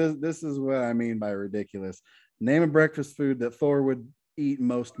one, but this is what I mean by ridiculous. Name a breakfast food that Thor would eat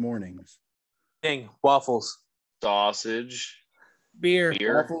most mornings. Ding, waffles. Sausage. Beer.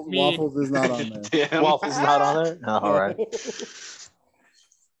 Beer. Waffles is not on there. Damn. Waffles not on there? No, all right.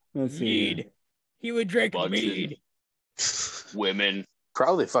 Let's see. Mead. He would drink Budget. mead. Women.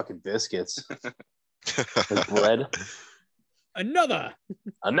 Probably fucking biscuits. With bread. Another.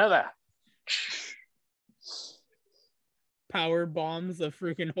 Another. Power bombs a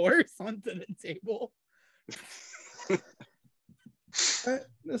freaking horse onto the table.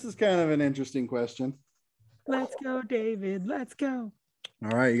 This is kind of an interesting question. Let's go, David. Let's go. All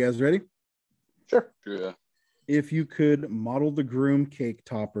right, you guys ready? Sure. Yeah. If you could model the groom cake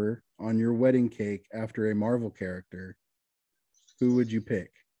topper on your wedding cake after a Marvel character, who would you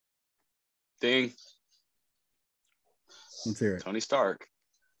pick? Ding. Let's hear it. Tony Stark.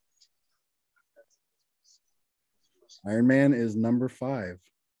 Iron Man is number 5.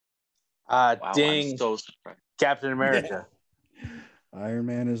 Wow, Ding. I'm so surprised. Captain America. Iron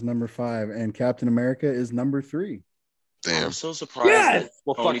Man is number 5, and Captain America is number 3. Damn. I'm so surprised Yes! that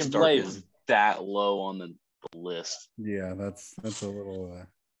We'll Tony fucking Stark play. is that low on the list. Yeah, that's a little.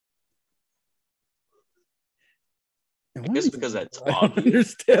 I guess because that's I don't obvious.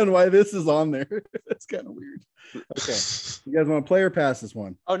 understand why this is on there. That's kind of weird. Okay, you guys want to play or pass this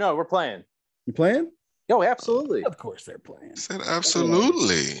one? Oh, no, we're playing. You playing? Oh, absolutely. Of course they're playing. Said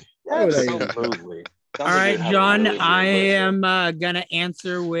absolutely. Why would I even- Absolutely. All Sounds like right, you have a John, really weird I list. am gonna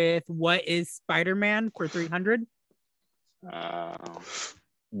answer with what is Spider-Man for 300? Not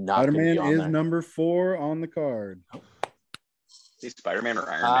Spider-Man gonna be on is there. number 4 on the card. Is Spider-Man or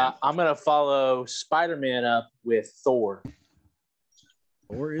Iron Man? I'm going to follow Spider-Man up with Thor.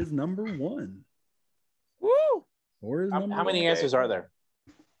 Thor is number 1. Woo! Thor is number How many 1. answers are there?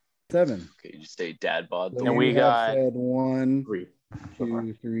 7. Okay, you say dad bod. So And we you have got- said 1, 3. so far.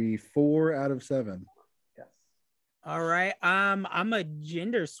 2, 3, 4 out of 7. Yes. All right, I'm a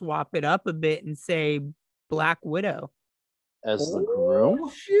gender swap it up a bit and say Black Widow. As the groom?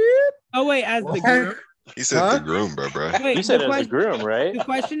 Shit. Oh wait, as the groom. He said Huh? the groom, bro. Wait, You said the, as the question, groom, right? the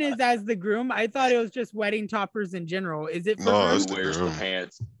question is as the groom. I thought it was just wedding toppers in general. Is it for No, groom? it's Who the wears the groom.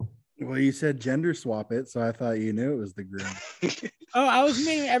 pants? Well, you said gender swap it, so I thought you knew it was the groom. Oh, I was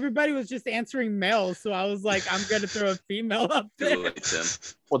meaning everybody was just answering male, so I was like, I'm gonna throw a female up Too there. late, Tim.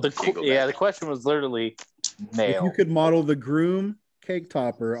 Well, Can't go the back. question was literally If male. you could model the groom cake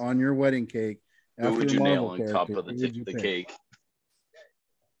topper on your wedding cake, Who after would a you nail Marvel on top character, of the, who would you the pick? cake?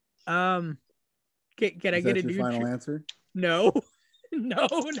 Can I Is get that a your dude? final answer? No, no,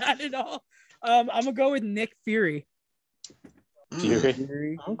 not at all. I'm gonna go with Nick Fury. Fury.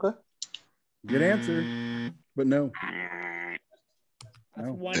 Fury. Okay. Good answer, but no. That's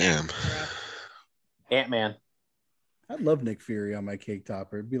No. one. Damn. extra. Ant-Man. I'd love Nick Fury on my cake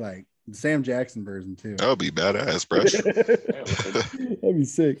topper. It'd be like the Sam Jackson version too. That would be badass, bro. That'd be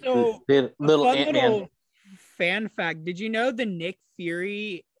sick. So Little fun Ant-Man. little fan fact. Did you know the Nick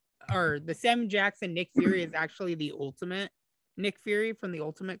Fury or the Sam Jackson Nick Fury is actually the ultimate Nick Fury from the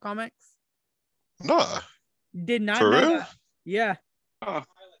Ultimate Comics? Nah. Did not For know real? that. Yeah. Oh,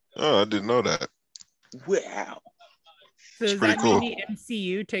 I didn't know that. Wow. So does pretty that cool. mean the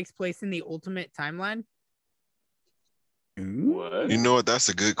MCU takes place in the Ultimate Timeline? Ooh. What? You know what? That's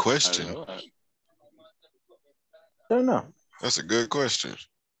a good I didn't question. know that. Don't know. That's a good question.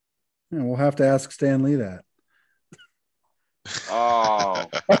 Yeah, we'll have to ask Stan Lee that. Oh,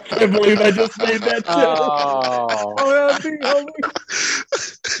 I can't believe I just made that joke. Oh.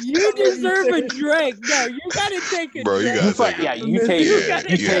 You deserve a drink. No, you gotta take a Bro, you drink. gotta take Yeah, it. you take Yeah, you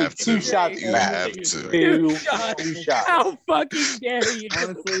you take have two to. shots You back. have to. Two shots. shots. How fucking dare you?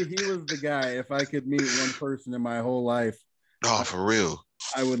 Honestly, he was the guy. If I could meet one person in my whole life, Oh, for real.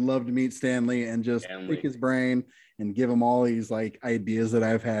 I would love to meet Stanley and just Stanley. pick his brain and give him all these like ideas that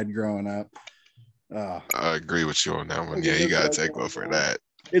I've had growing up. I agree with you on that one. Okay, Yeah, you that's gotta what I take one thought. for that.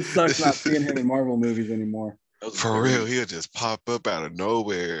 It sucks not seeing him in Marvel movies anymore. For real, he'll just pop up out of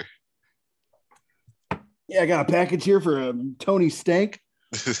nowhere. Yeah, I got a package here for Tony Stank.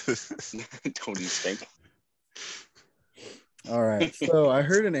 Tony Stank. All right, so I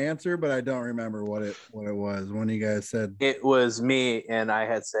heard an answer, but I don't remember what it was. One of you guys said It was me, and I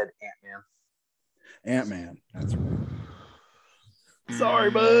had said Ant-Man. Ant-Man. That's right.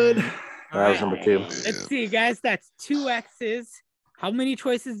 Sorry, bud. That was number 2. Let's see, guys. That's 2 X's. How many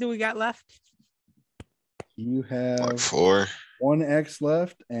choices do we got left? You have Like 4. 1 X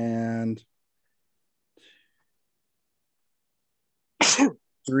left and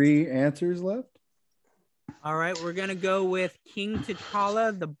 3 answers left. All right, we're gonna go with King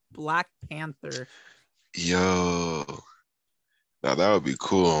T'Challa, the Black Panther. Yo. Now that would be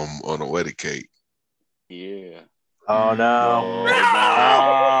cool on a wedding cake. Yeah. Oh no!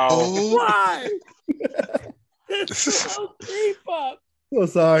 Oh. Why? So creep up.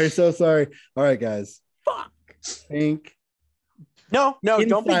 So sorry. All right, guys. Fuck. Pink. No, don't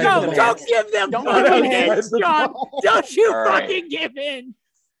be Inside No, the giving don't them. give them Don't fucking give them hints, John. Don't you All right. fucking give in.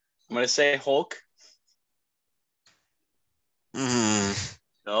 I'm gonna say Hulk. Mm.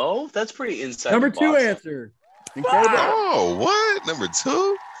 No, that's pretty inside. Number the 2 box. answer. Incredible. Oh, what? Number 2?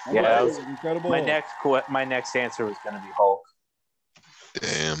 All Yeah, that right, was- Incredible. My next answer was going to be Hulk.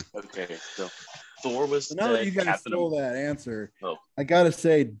 Damn. Okay, so Thor was So now that dead, you guys Captain stole that answer, Oh. I gotta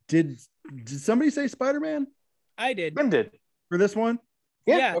say, did somebody say Spider-Man I did. Ben did. for this one?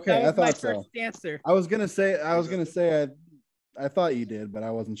 Yeah, okay, that I was my thought so. first answer. I was gonna say I thought you did, but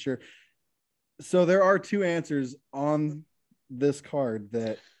I wasn't sure. So there are 2 answers on this card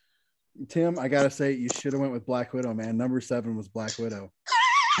that Tim, I gotta say, you should have went with Black Widow, man. Number 7 was Black Widow.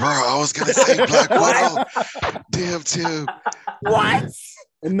 Bro, I was gonna say Black Widow. Damn, Tim. What?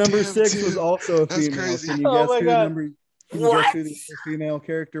 And number Damn, 6 dude. was also a That's female. crazy. Can you Oh guess my who God. Can you guess who the other female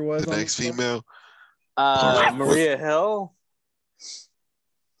character was? The on next this one? female. Maria Hill,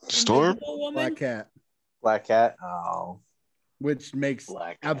 Storm? Invisible Woman? Black Cat, Black Cat. Oh, which makes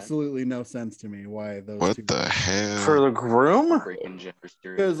Black Cat. absolutely no sense to me. Why those What 2? the hell? for the groom. Breaking gender Because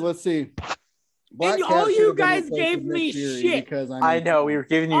stereotypes. let's see. Black all Cat you should have been guys replaced gave with Nick me Fury shit. Because I know we were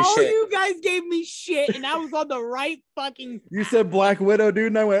giving you All shit. you guys gave me shit, and I was on the right fucking. You said Black Widow, dude,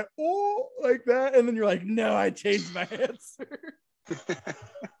 and I went, oh, like that. And then you're like, no, I changed my answer.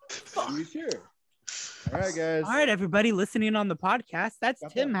 Are you sure? All right, guys. All right, everybody listening on the podcast, that's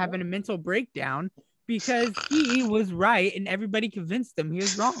Got Tim that, having a mental breakdown because he was right and everybody convinced him he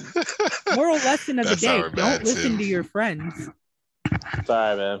was wrong. Moral lesson of the That's day: our bad, don't listen Tim. to your friends.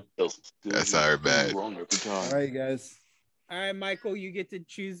 Sorry, man. That's our bad. Wrong every time. All right, guys. All right, Michael, you get to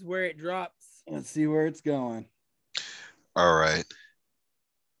choose where it drops. Let's see where it's going. All right.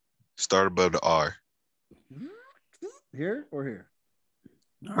 Start above the R. Here or here?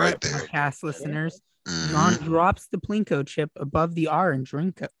 All Right right, there. podcast listeners. Mhm. John drops the Plinko chip above the R in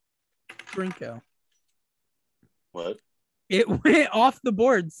Drinko. What? It went off the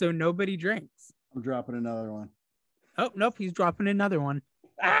board, so nobody drinks. I'm dropping another one Oh, nope, he's dropping another one.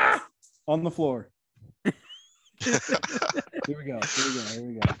 on the floor. Here we go.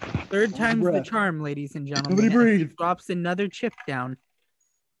 Third time's the breath. charm, ladies and gentlemen. Nobody And breathe. he drops another chip down,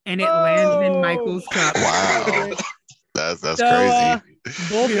 and it lands in Michael's cup. Wow. That's So, crazy.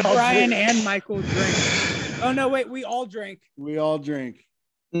 Both We all Brian drink. and Michael drink. Oh no, wait, we all drank. We all drink.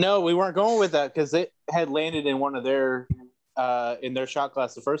 No, we weren't going with that because it had landed in one of their in their shot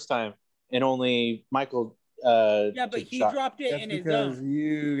glass the first time, and only Michael. Yeah, but took he a shot. dropped it That's in his because own.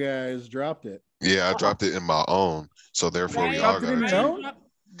 you guys dropped it. Yeah, I dropped it in my own. So therefore we Brian- all dropped it in got your it. own?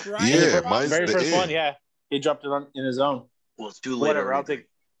 Brian Yeah, dropped- mine's Very the first end. one, yeah, he dropped it in his own. Well, it's too late. Whatever, already.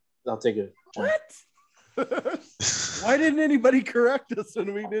 I'll take it. What? Why didn't anybody correct us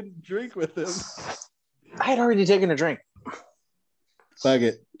when we didn't drink with him? I had already taken a drink. Fuck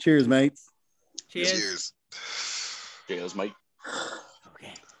it. Cheers, mates. Cheers. Cheers. Cheers, Mike.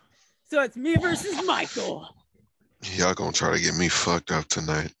 Okay. So it's me versus Michael. Y'all gonna try to get me fucked up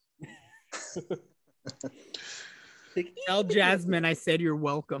tonight. Tell Jasmine I said you're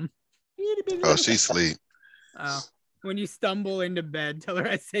welcome. Oh, she sleep. Oh. When you stumble into bed, tell her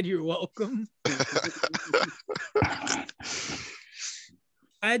I said you're welcome.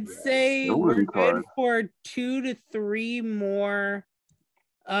 I'd say No we're wooden good card. for 2 to 3 more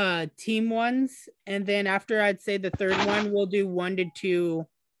team ones. And then after I'd say the third one, we'll do 1 to 2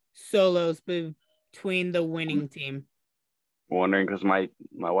 solos between the winning team. Wondering because my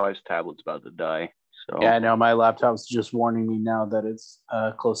wife's tablet's about to die, So Yeah, I know my laptop's just warning me now that it's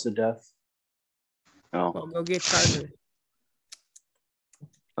close to death. no, Well, go get charger.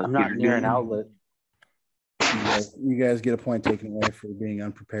 I'm not near an outlet. You guys get a point taken away for being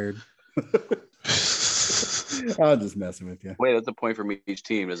unprepared. I'm just messing with you. Wait, that's a point from each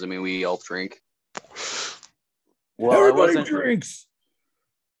team. Does it mean we all drink? Well, Everybody drinks.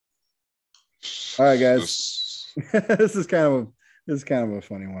 All right, guys. This is kind of a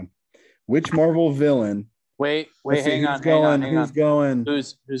funny one. Which Marvel villain? Wait, Let's see, hang on. Who's going?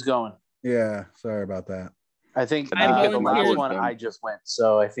 Who's going? Yeah, sorry about that. I think I the volunteered. last one I just went,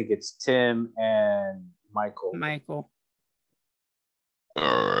 so I think it's Tim and Michael.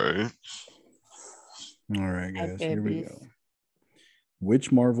 All right, guys. Here we go.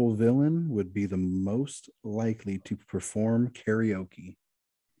 Which Marvel villain would be the most likely to perform karaoke?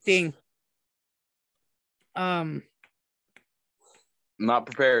 Sting. Not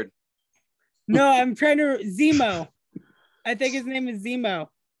prepared. No, I'm trying to Zemo. I think his name is Zemo.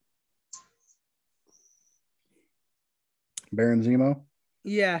 Baron Zemo?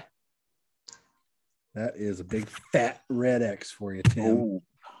 Yeah. That is a big fat red X for you, Tim. Oh.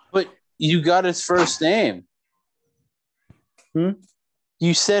 But you got his first name.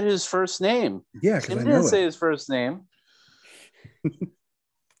 You said his first name. Yeah, because I didn't know say it. his first name.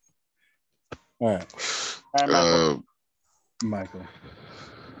 All right. Michael.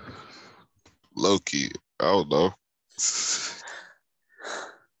 Loki. I don't know.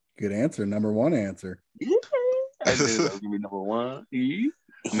 Good answer. Number one answer. I knew that was gonna be number one. He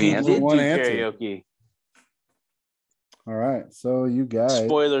Man, did one do answer. karaoke. All right. So you guys.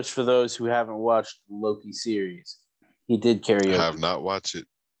 Spoilers for those who haven't watched the Loki series. He did karaoke. I have not watched it.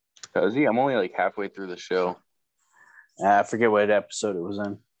 Does he? I'm only like halfway through the show. I forget what episode it was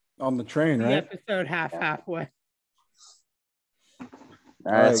in. On the train, The right? episode halfway.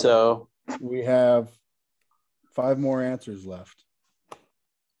 All right, so we have 5 more answers left.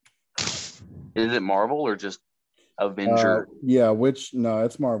 Is it Marvel or just Avenger? No,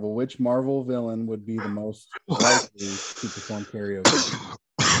 it's Marvel. Which Marvel villain would be the most likely to perform karaoke?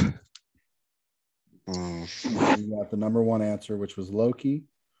 You got the number one answer, which was Loki.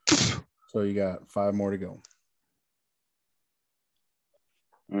 So you got 5 more to go.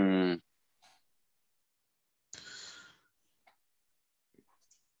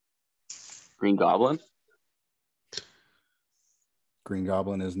 Green Goblin? Green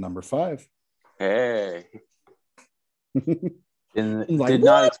Goblin is number 5. Hey. Did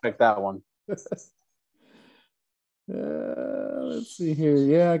not expect that one. Let's see here.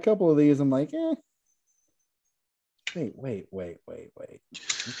 Yeah, a couple of these I'm like, Wait.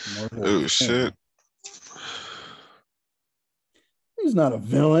 Oh, shit. He's not a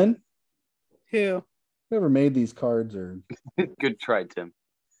villain. Who? Whoever made these cards are... Good try, Tim.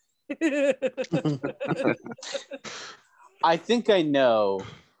 I think I know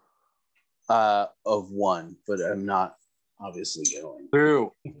of one, but I'm not obviously going.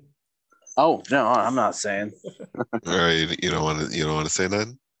 Who? Oh no, I'm not saying. All right, you don't want to say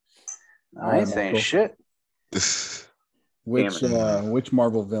nothing. I ain't saying shit. Which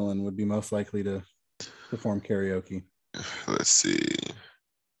Marvel villain would be most likely to perform karaoke? Let's see.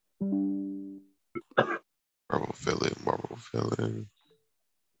 Marvel villain.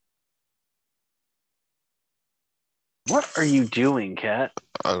 What are you doing, Kat?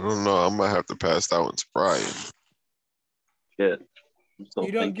 I don't know. I might have to pass that one to Brian. Shit.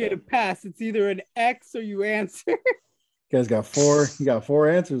 You don't get a pass. It's either an X or you answer. You guys got 4. You got 4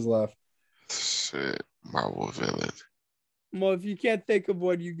 answers left. Shit. Marvel villain. Well, if you can't think of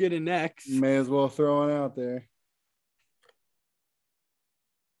one, you get an X. May as well throw one out there.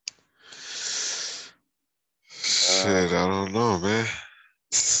 Shit, I don't know, man.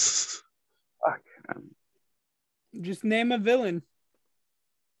 Fuck. Just name a villain.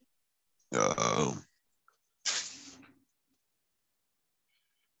 I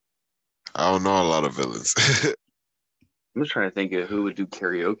don't know a lot of villains. I'm just trying to think of who would do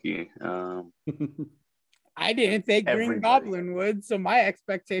karaoke. I didn't think Green Goblin would, so my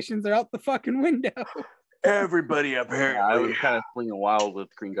expectations are out the fucking window. Everybody apparently. I was kind of swinging wild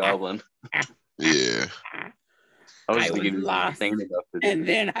with Green Goblin. Yeah. I was I thinking was lost, enough to do. and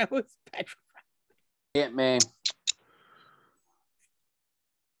then I was petrified. Ant-Man.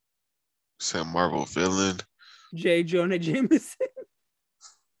 Some Marvel villain. J. Jonah Jameson.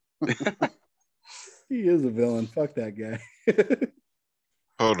 He is a villain. Fuck that guy.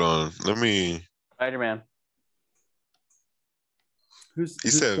 Hold on. Let me. Spider-Man. He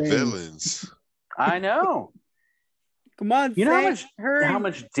said saying... villains. I know. Come on, you know hurry. how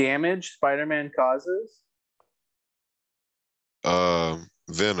much damage Spider-Man causes?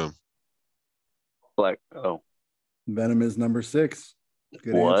 Venom. Black. Oh, Venom is number 6.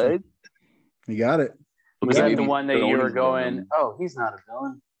 Good what? answer. You got it. Was that the Maybe one that you were Sony's going, Venom. oh, he's not a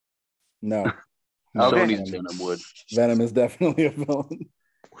villain? No. Okay. Sony's Venom would. Venom is definitely a villain.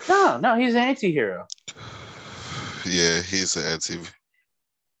 No, he's an anti-hero. Yeah, he's an anti.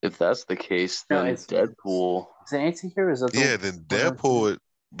 If that's the case, No, then it's- Deadpool. Is an anti-hero? Is that the Yeah, then Deadpool would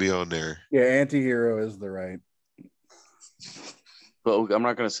be on there. Yeah, anti-hero is the right. But I'm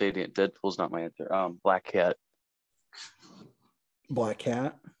not gonna say Deadpool's not my answer. Black Cat. Black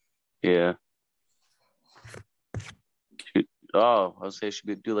Cat. Yeah. I was saying she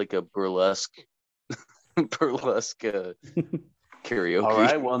could do like a burlesque karaoke. All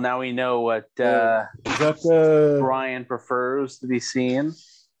right. Well, now we know what Is that the Brian prefers to be seen.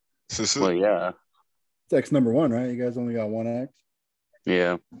 Well, yeah. it's X number 1, right? You guys only got one X.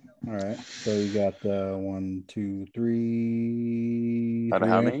 Yeah. All right. So you got 1, 2, 3. Out of 3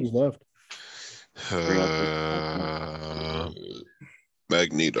 how many? answers left.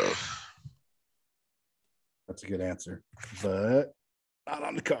 Magneto. That's a good answer, but not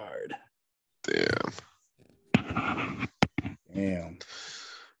on the card. Damn. Damn.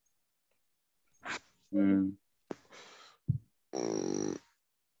 Mm. All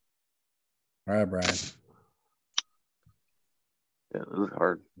right, Brian. Yeah, this is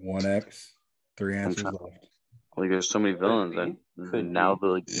hard. 1X. 3 answers trying- left. Like, there's so many villains. Could Now be. the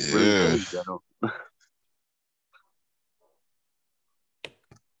like Yeah. really villains, I don't.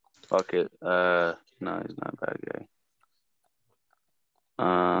 Fuck it. No, he's not a bad guy.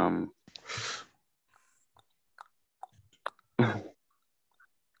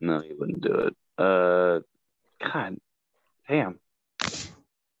 No, he wouldn't do it. God damn.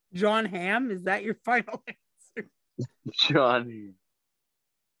 John Hamm, is that your final answer? Johnny.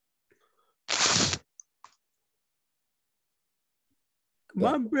 Come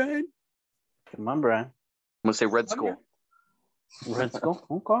on, Brian. Come on, Brian. I'm gonna say Red Skull. Red Skull.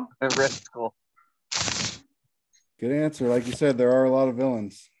 Okay. Red Skull. Good answer. Like you said, there are a lot of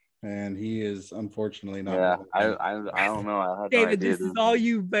villains, and he is unfortunately not. Yeah, one. I don't know. I had David, no idea. this is all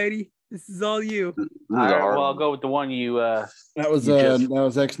you, buddy. This is all you. This is All a right, hard well, I'll one. go with the one you. That was You just- that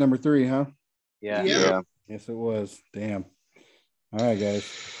was X number 3, huh? Yeah. Yeah. Yeah. Yes, it was. Damn. All right, guys.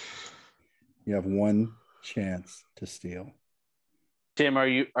 You have one chance to steal. Tim, are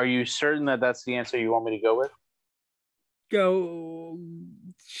you certain that that's the answer you want me to go with? Go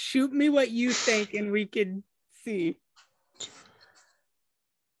shoot me what you think, and we can see.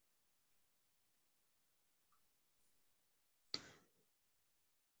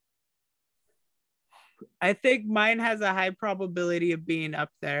 I think mine has a high probability of being up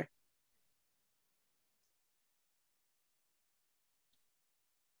there.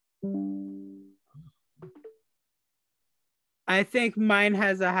 I think mine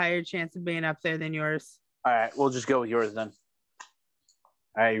has a higher chance of being up there than yours. All right, we'll just go with yours then.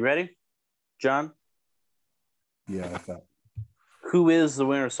 All right, you ready, John? Yeah, I thought. Who is the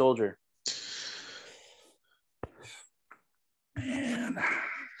Winter Soldier? Man.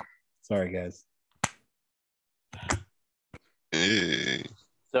 Sorry, guys. Hey.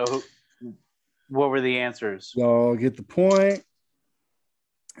 So, what were the answers? Y'all get the point.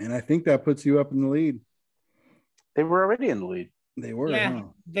 And I think that puts you up in the lead. They were already in the lead. They were, Yeah, huh?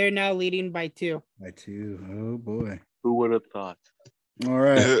 they're now leading by 2. By 2. Oh, boy. Who would have thought? All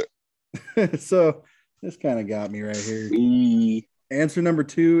right. So this kind of got me right here. Answer number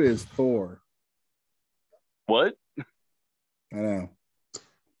 2 is Thor. What? I know.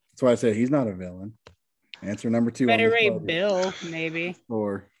 That's why I said he's not a villain. Answer number 2. on Better this rate card. Bill, maybe.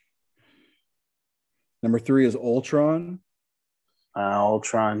 Thor. Number 3 is Ultron.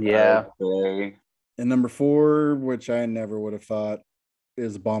 Ultron, yeah. Okay. And number 4, which I never would have thought,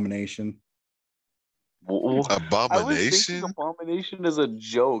 is Abomination. I was Abomination? thinking Abomination is a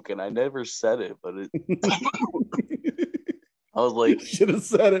joke, and I never said it, but I was like, Should have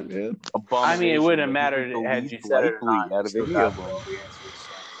said it, man. I mean, it Abomination wouldn't have would mattered be the had you least said it or likely not. out of So any that's of them. what the answer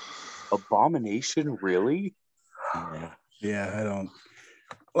is. Abomination, really? Yeah, I don't.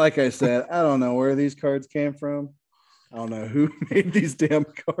 Like I said, I don't know where these cards came from. I don't know who made these damn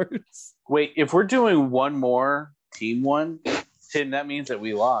cards. Wait, if we're doing one more team one, Tim, that means that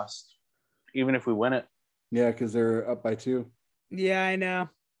we lost, even if we win it. Yeah, because they're up by 2. Yeah, I know.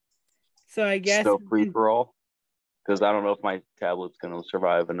 So I guess Still free for all? Because I don't know if my tablet's going to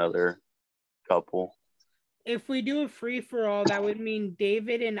survive another couple. if we do a free for all, that would mean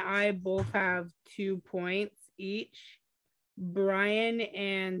David and I both have 2 points each. Brian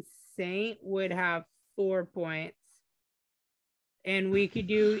and Saint would have 4 points. And we could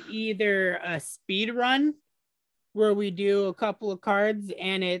do either a speed run where we do a couple of cards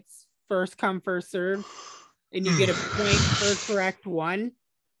and it's first come, first serve, and you get a point per correct one.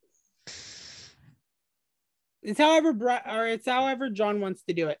 It's however John wants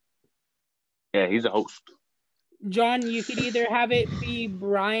to do it. Yeah, he's a host. John, you could either have it be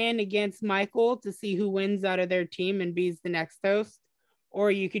Brian against Michael to see who wins out of their team and be's the next host,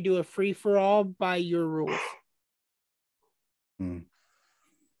 or you could do a free for all by your rules. Well,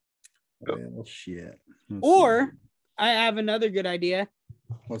 shit. Or I have another good idea.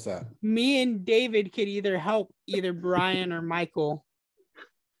 What's that? Me and David could either help either Brian or Michael,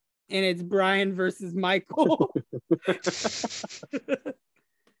 and it's Brian versus Michael.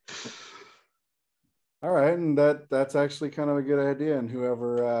 All right, and that's actually kind of a good idea. And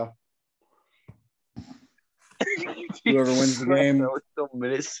whoever wins the game,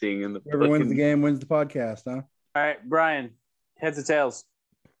 whoever wins the game wins the podcast, huh? All right, Brian, heads or tails?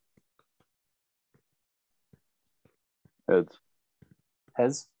 Heads.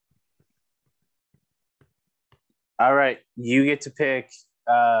 Heads. All right, you get to pick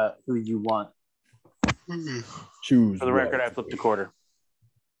who you want. Choose. For the record, I flipped a quarter.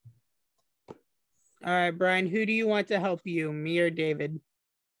 All right, Brian, who do you want to help you, me or David?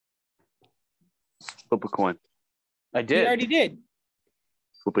 Flip a coin. I did. You already did.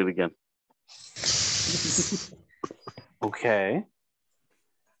 Flip it again. Okay.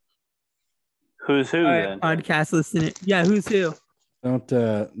 Who's who then? Podcast listening. Yeah, who's who?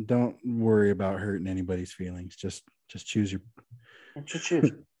 Don't worry about hurting anybody's feelings. Just choose your.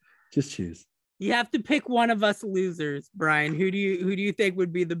 Just choose. You have to pick one of us losers, Brian. Who do you think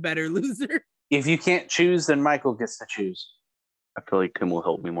would be the better loser? If you can't choose, then Michael gets to choose. I feel like Tim will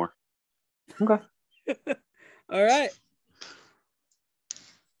help me more. Okay. All right.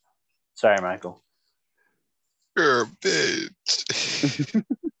 Sorry, Michael. You're a bitch.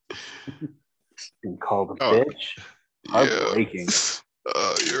 Being called a bitch. Heartbreaking.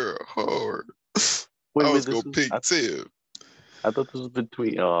 You're a whore. Wait, I was going to pick Tim. I thought this was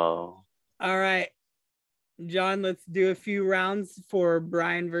between. Oh. All right. John, let's do a few rounds for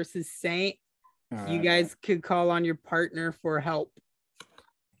Brian versus Saint. You guys could call on your partner for help.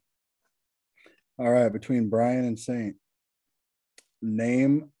 All right, between Brian and Saint,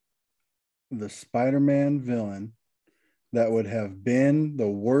 name the Spider-Man villain that would have been the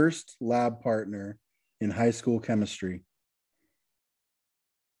worst lab partner in high school chemistry.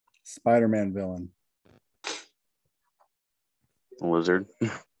 Spider-Man villain. Lizard.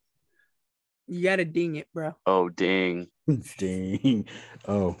 You gotta ding it, bro. Oh, dang. Ding.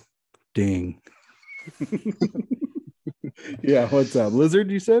 Oh, ding. Yeah, what's up?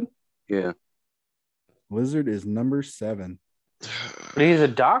 Lizard, you said? Yeah. Lizard is number 7. But he's a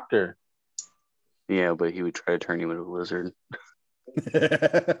doctor. Yeah, but he would try to turn you into a lizard.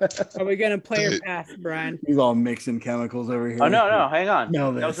 Are we gonna play or pass, Brian? He's all mixing chemicals over here. Oh, no, hang on.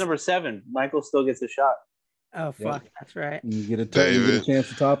 No, that was number 7. Michael still gets a shot. Oh, fuck. That's right. You get a chance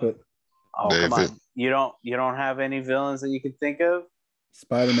to top it. Oh, come on. You don't have any villains that you can think of?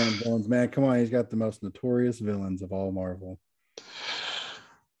 Spider-Man villains, man. Come on, he's got the most notorious villains of all Marvel.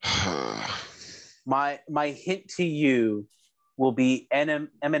 My hint to you will be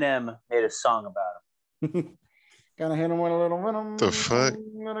Eminem made a song about him. Gonna hit him with a little venom. The fuck?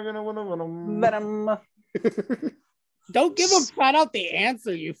 Venom. Don't give him flat out the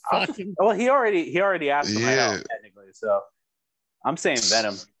answer, you fucking. Well, he already asked for my help, technically, so I'm saying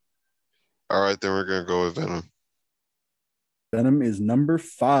Venom. All right, then we're gonna go with Venom. Venom is number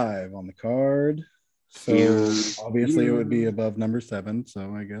 5 on the card. So obviously it would be above number 7.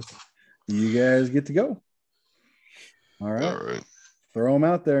 So I guess you guys get to go. All right. Throw them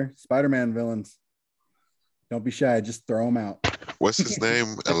out there. Spider-Man villains. Don't be shy. Just throw them out. What's his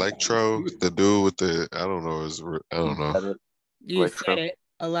name? Electro, the dude with the I don't know. You said it.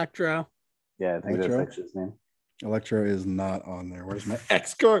 Electro. Yeah, I think that's his name. Electro is not on there. Where's my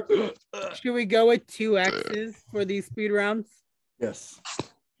X card? Should we go with 2 X's for these speed rounds? Yes.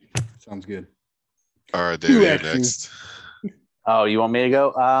 Sounds good. All right, David, you're next. Oh, you want me to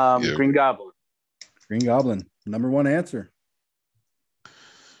go? Yeah. Green Goblin. Green Goblin. Number 1 answer.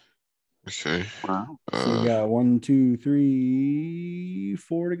 Okay. Wow. So we got 1, 2, 3,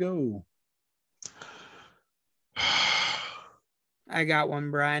 4 to go. I got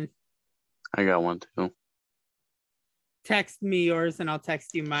one, Brian. I got one too. Text me yours and I'll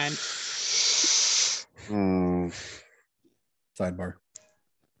text you mine. Sidebar.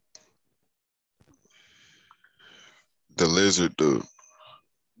 The lizard dude.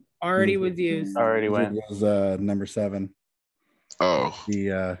 Already was used. Already went. It was number 7. Oh. He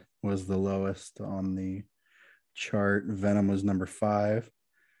was the lowest on the chart. Venom was number 5.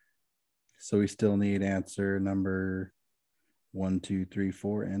 So we still need answer number 1, 2, 3,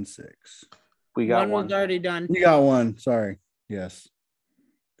 4, and 6. We got one was already done. You got one. Sorry. Yes.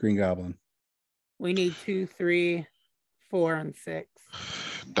 Green Goblin. We need 2, 3, 4, and 6.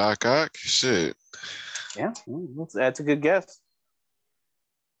 Doc Ock? Shit. Yeah, that's a good guess.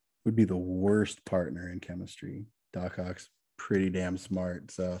 Would be the worst partner in chemistry. Doc Ock's pretty damn smart,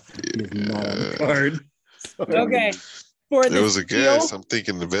 so he's not on the card. Sorry. Okay. For It the was a steal, guess. I'm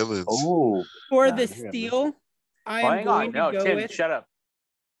thinking the villains. Oh, for nah, the you're steal, I Well, am hang on. going to No, go Tim, with shut up.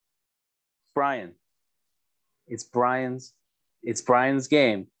 It's Brian's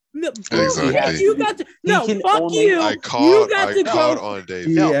game. No, Exactly. bullshit. You got to no. can Fuck only- you. I you called got to go. on David.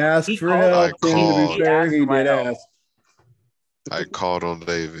 He No, asked he for called- help, Tim, to called. be fair. He He asked for my did help. ask. I called on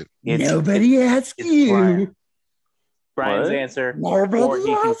David. Nobody asked it's you. Brian's What? answer, Nobody or he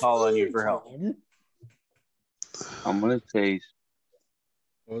can asked call on you you, for help. Tim. I'm gonna say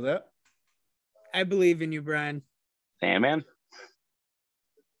What was that? I believe in you, Brian. Sandman.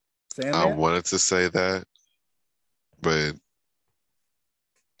 I Sandman? wanted to say that, but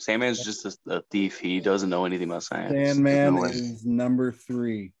Sandman's just a thief. He doesn't know anything about science. Sandman No way. is number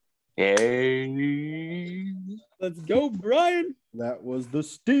 3. Yay. Let's go, Brian. That was the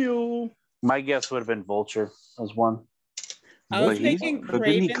steal. My guess would have been Vulture as one. I was But he's- thinking but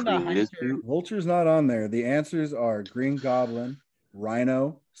didn't he Craven the create his Hunter. suit? Vulture's not on there. The answers are Green Goblin,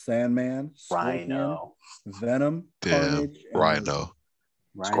 Rhino, Sandman, Scorpion, Rhino. Venom, damn, Carnage, and Rhino.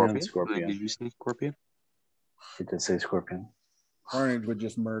 Rhino and Did Scorpion. you say Scorpion? It did say Scorpion. Carnage would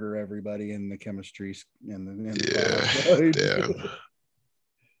just murder everybody in the chemistry in the Yeah, class. damn.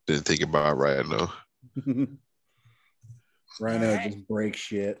 Didn't think about Rhino. Rhino All right. just breaks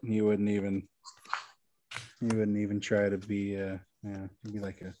shit. He wouldn't even try to be he'd be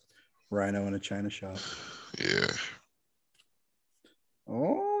like a rhino in a china shop. Yeah.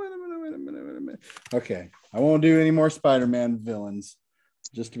 Oh, wait a minute. Okay. I won't do any more Spider-Man villains,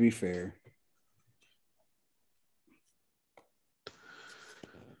 just to be fair.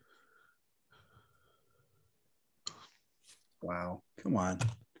 Wow. Come on.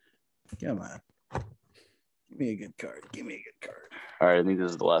 Give me a good card. All right, I think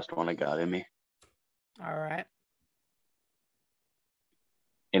this is the last one I got in me. All right.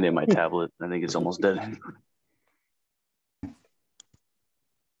 And in my tablet, I think it's almost dead.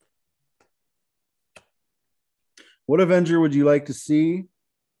 What Avenger would you like to see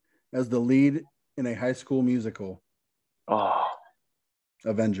as the lead in a High School Musical? Oh,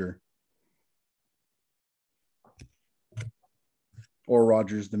 Avenger. Or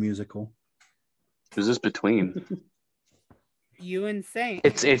Rogers the Musical. who's this between? You and Saint.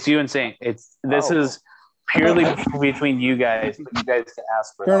 It's you and Saint. This Oh. is purely between you guys, but you guys can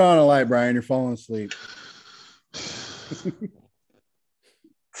ask for Turn help. on a light, Brian. You're falling asleep.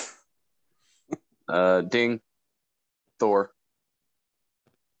 Ding. Thor.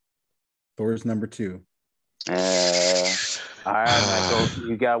 Thor's number 2. All right, Michael,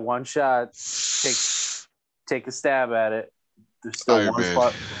 you got one shot. Take a stab at it. There's still Iron one Man.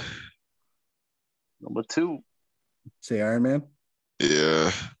 spot. Number 2. Say Iron Man.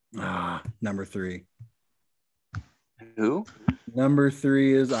 Yeah. Number 3. Who? Number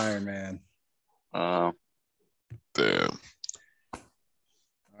 3 is Iron Man. Uh, Damn. All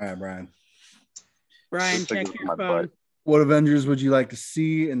right, Brian. Brian, Looks like check it's your my phone. butt. What Avengers would you like to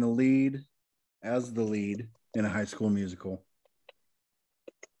see in the lead as the lead in a High School Musical?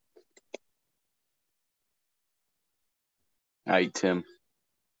 all right, Tim.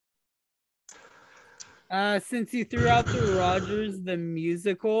 Since you threw out the Rogers the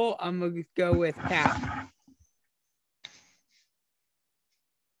Musical, I'm gonna go with Cap.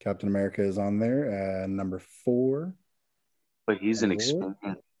 Captain America is on there. Number 4. But he's an Oh.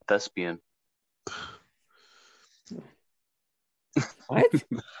 experienced thespian. What?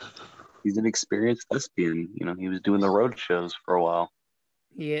 He's an experienced thespian. You know, he was doing the road shows for a while.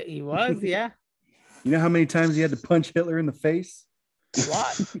 Yeah, he was. Yeah, You know how many times he had to punch Hitler in the face? a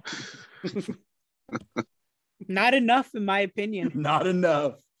lot. Not enough, in my opinion. Not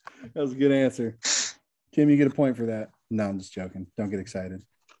enough. That was a good answer. Tim, you get a point for that. No, I'm just joking. Don't get excited.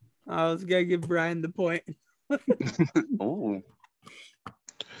 I was gonna give Brian the point. Oh.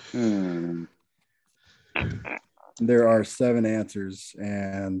 There are 7 answers,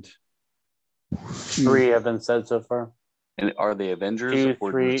 and 3 have been said so far. And are they Avengers 2,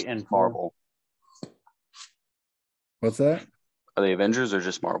 or 3, just and 4. Marvel? What's that? Are they Avengers or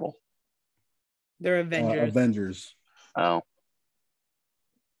just Marvel? They're Avengers. Avengers. Oh.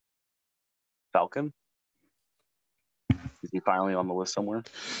 Falcon? Is he finally on the list somewhere?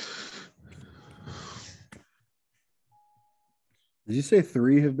 Did you say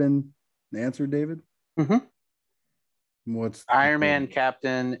 3 have been answered, David? Mhm. What's Iron Man,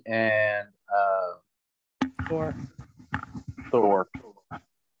 Captain, and Thor. Thor.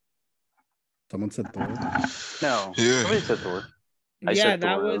 Someone said Thor. No, Yeah. somebody said Thor. I Yeah, said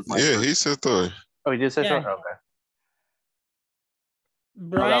that Thor. was my Yeah, first. he said Thor. Oh, he did say Yeah. Thor? Okay.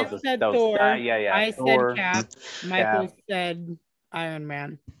 Brian said Thor. Yeah. I Thor, said Cap. Michael said Iron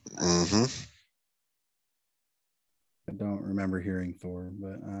Man. Mm-hmm. I don't remember hearing Thor,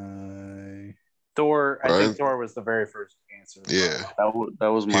 but Thor. I Right. think Thor was the very first answer. Yeah. That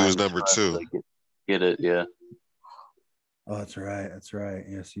was He mine. was number two. Like, get it? Yeah. oh, that's right. That's right.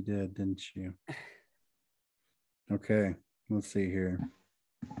 Yes, you did, didn't you? Okay, let's see here.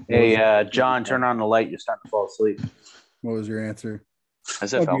 Hey, John, turn on the light. You're starting to fall asleep. What was your answer? I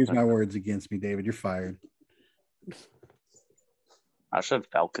said Don't use Falcon. my words against me, David. You're fired. I said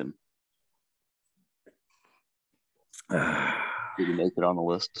Falcon. Did he make it on the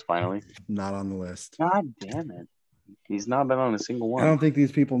list finally? Not on the list. God damn it. He's not been on a single one. I don't think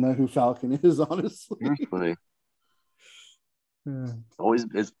these people know who Falcon is, honestly. Seriously.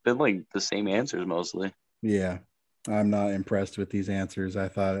 It's been like the same answers mostly. Yeah, I'm not impressed with these answers. I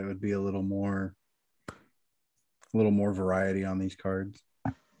thought it would be a little more variety on these cards.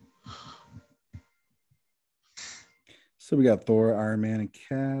 So we got Thor, Iron Man, and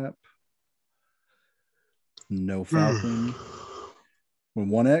Cap. No Falcon. With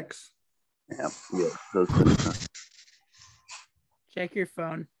 1X. Yeah. Those two. Check your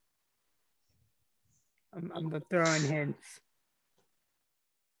phone. I'm throwing hints.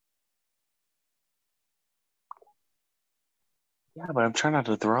 Yeah, but I'm trying not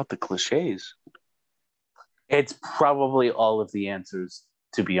to throw out the cliches. It's probably all of the answers,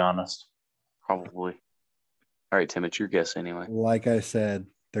 to be honest. Probably. All right, Tim, it's your guess anyway. Like I said,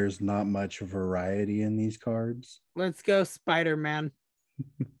 there's not much variety in these cards. Let's go Spider-Man.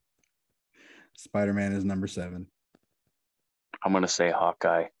 Spider-Man is number 7. I'm gonna say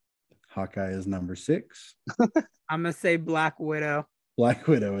Hawkeye. Hawkeye is number 6. I'm going to say Black Widow. Black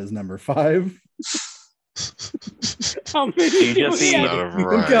Widow is number 5. How many You do just we see- have? Not a I'm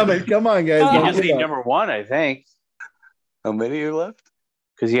variety. coming. Come on, guys. Oh. You Don't just give need up. number 1, I think, How many are left?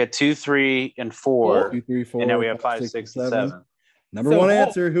 because you had 2, 3, and 4, 2, 3, 4, and now we have 5, 5, 6, 6, and 7. Number So 1 Hulk.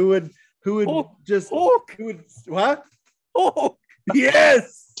 answer. Who would Hulk. just Hulk. who would what? Oh,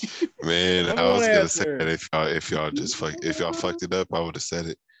 Yes. Man, Number I was one gonna answer. say that if y'all fucked it up, I would have said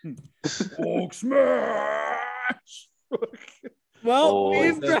it. Hulk smash. well,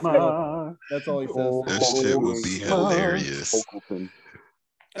 we've that's got. all. That's all he says. That shit would be hilarious. Hulkleton.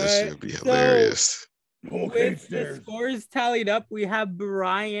 That shit would be So- hilarious. Hulk With hates the stairs. scores tallied up, we have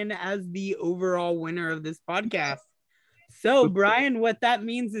Brian as the overall winner of this podcast. So, Brian, what that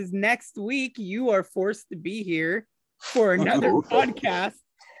means is next week you are forced to be here for another podcast,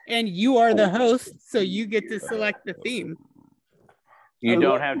 and you are the host, so you get to select the theme. You Oh,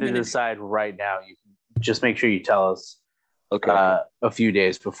 don't what have to minute? decide right now. You just make sure you tell us Okay. a few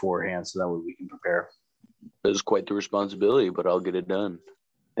days beforehand, so that way we can prepare. It's quite the responsibility, but I'll get it done.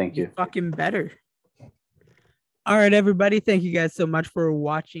 Thank You you. fucking better. All right, everybody. Thank you guys so much for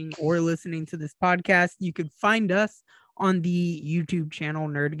watching or listening to this podcast. You can find us on the YouTube channel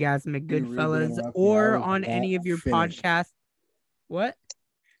Nerdgasmic You really Goodfellas interrupt me. I or was on not any of your finished. podcasts. What?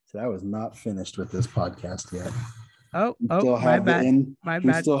 So I was not finished with this podcast yet. Oh, We still my have the bad. end. My We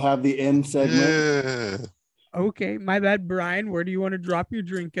bad. still have the end segment. Yeah. Okay, my bad. Brian, where do you want to drop your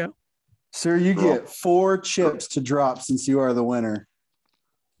drink out? Sir, you get 4 chips to drop since you are the winner.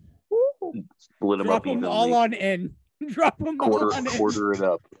 Split them Drop up them evenly. all on in. Drop them all on in. quarter it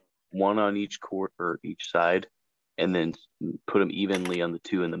up. One on each quarter, each side, and then put them evenly on the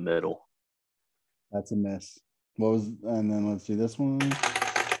 2 in the middle. That's a miss. And then let's do this one.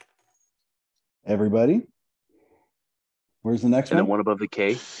 Everybody. Where's the next And then one? one above the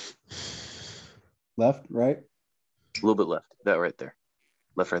K, Left, right? a little bit left. That right there.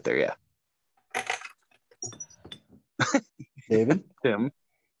 Left right there, yeah. David? Tim.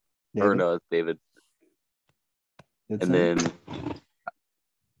 David? Or no, it's David. Did And some?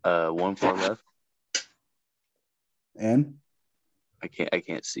 then one far left. And? I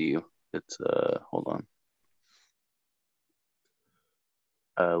can't see you. It's hold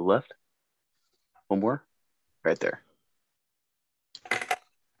on. Left. One more. Right there.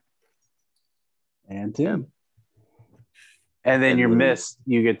 And Tim. And then And your then- miss,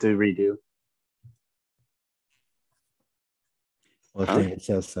 you get to redo. Well, if Huh? David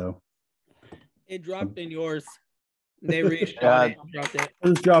says so. It dropped in yours. They reshot it and dropped it.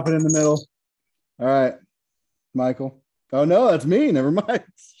 I'll just drop it in the middle. All right. Michael. Oh, no, that's me. Never mind.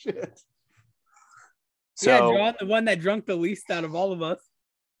 Shit. Yeah, So John, the one that drunk the least out of all of us.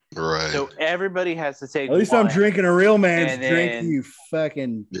 Right. So everybody has to take At least one. I'm drinking a real man's And drink, then you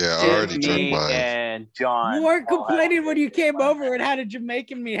fucking. Yeah, I already drank Tiffany mine. and John. You weren't all have complaining to when you take came one. over and had a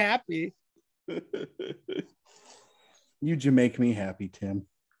Jamaican me happy. You Jamaica me happy, Tim.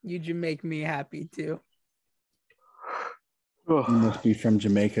 You Jamaican me happy too. You must be from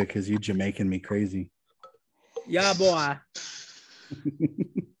Jamaica because you Jamaican me crazy. Yeah, boy.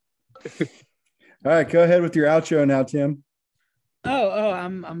 All right, go ahead with your outro now, Tim.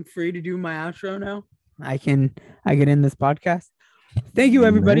 I'm free to do my outro now. I can end this podcast. Thank you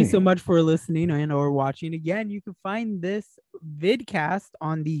everybody so much for listening and or watching. Again, you can find this vidcast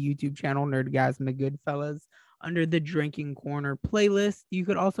on the YouTube channel Nerdgasm Goodfellas under the Drinking Corner playlist. You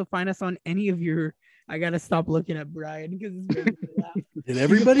could also find us on any of your. I gotta stop looking at Brian because it's making me laugh. Did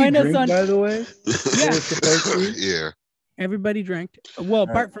everybody find us drink, on- by the way? Yeah. They were supposed to? Yeah. Everybody drank. Well,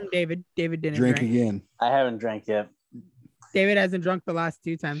 apart right. from David. David didn't Drink drink. again. I haven't drank yet. David hasn't drunk the last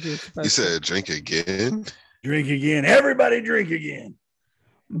 2 times he was supposed You to. said drink again? Drink again. Everybody drink again.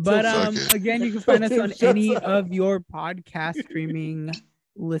 But Fuck it. again, you can find us Tim, on shut any up. of your podcast streaming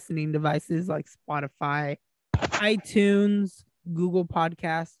listening devices like Spotify, iTunes, Google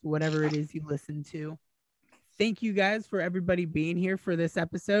Podcasts, whatever it is you listen to. Thank you guys for everybody being here for this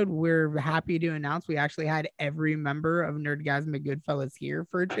episode. We're happy to announce we actually had every member of Nerdgasm Goodfellas here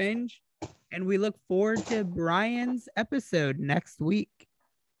for a change. And we look forward to Brian's episode next week.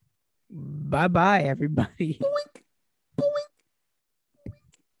 Bye-bye, everybody.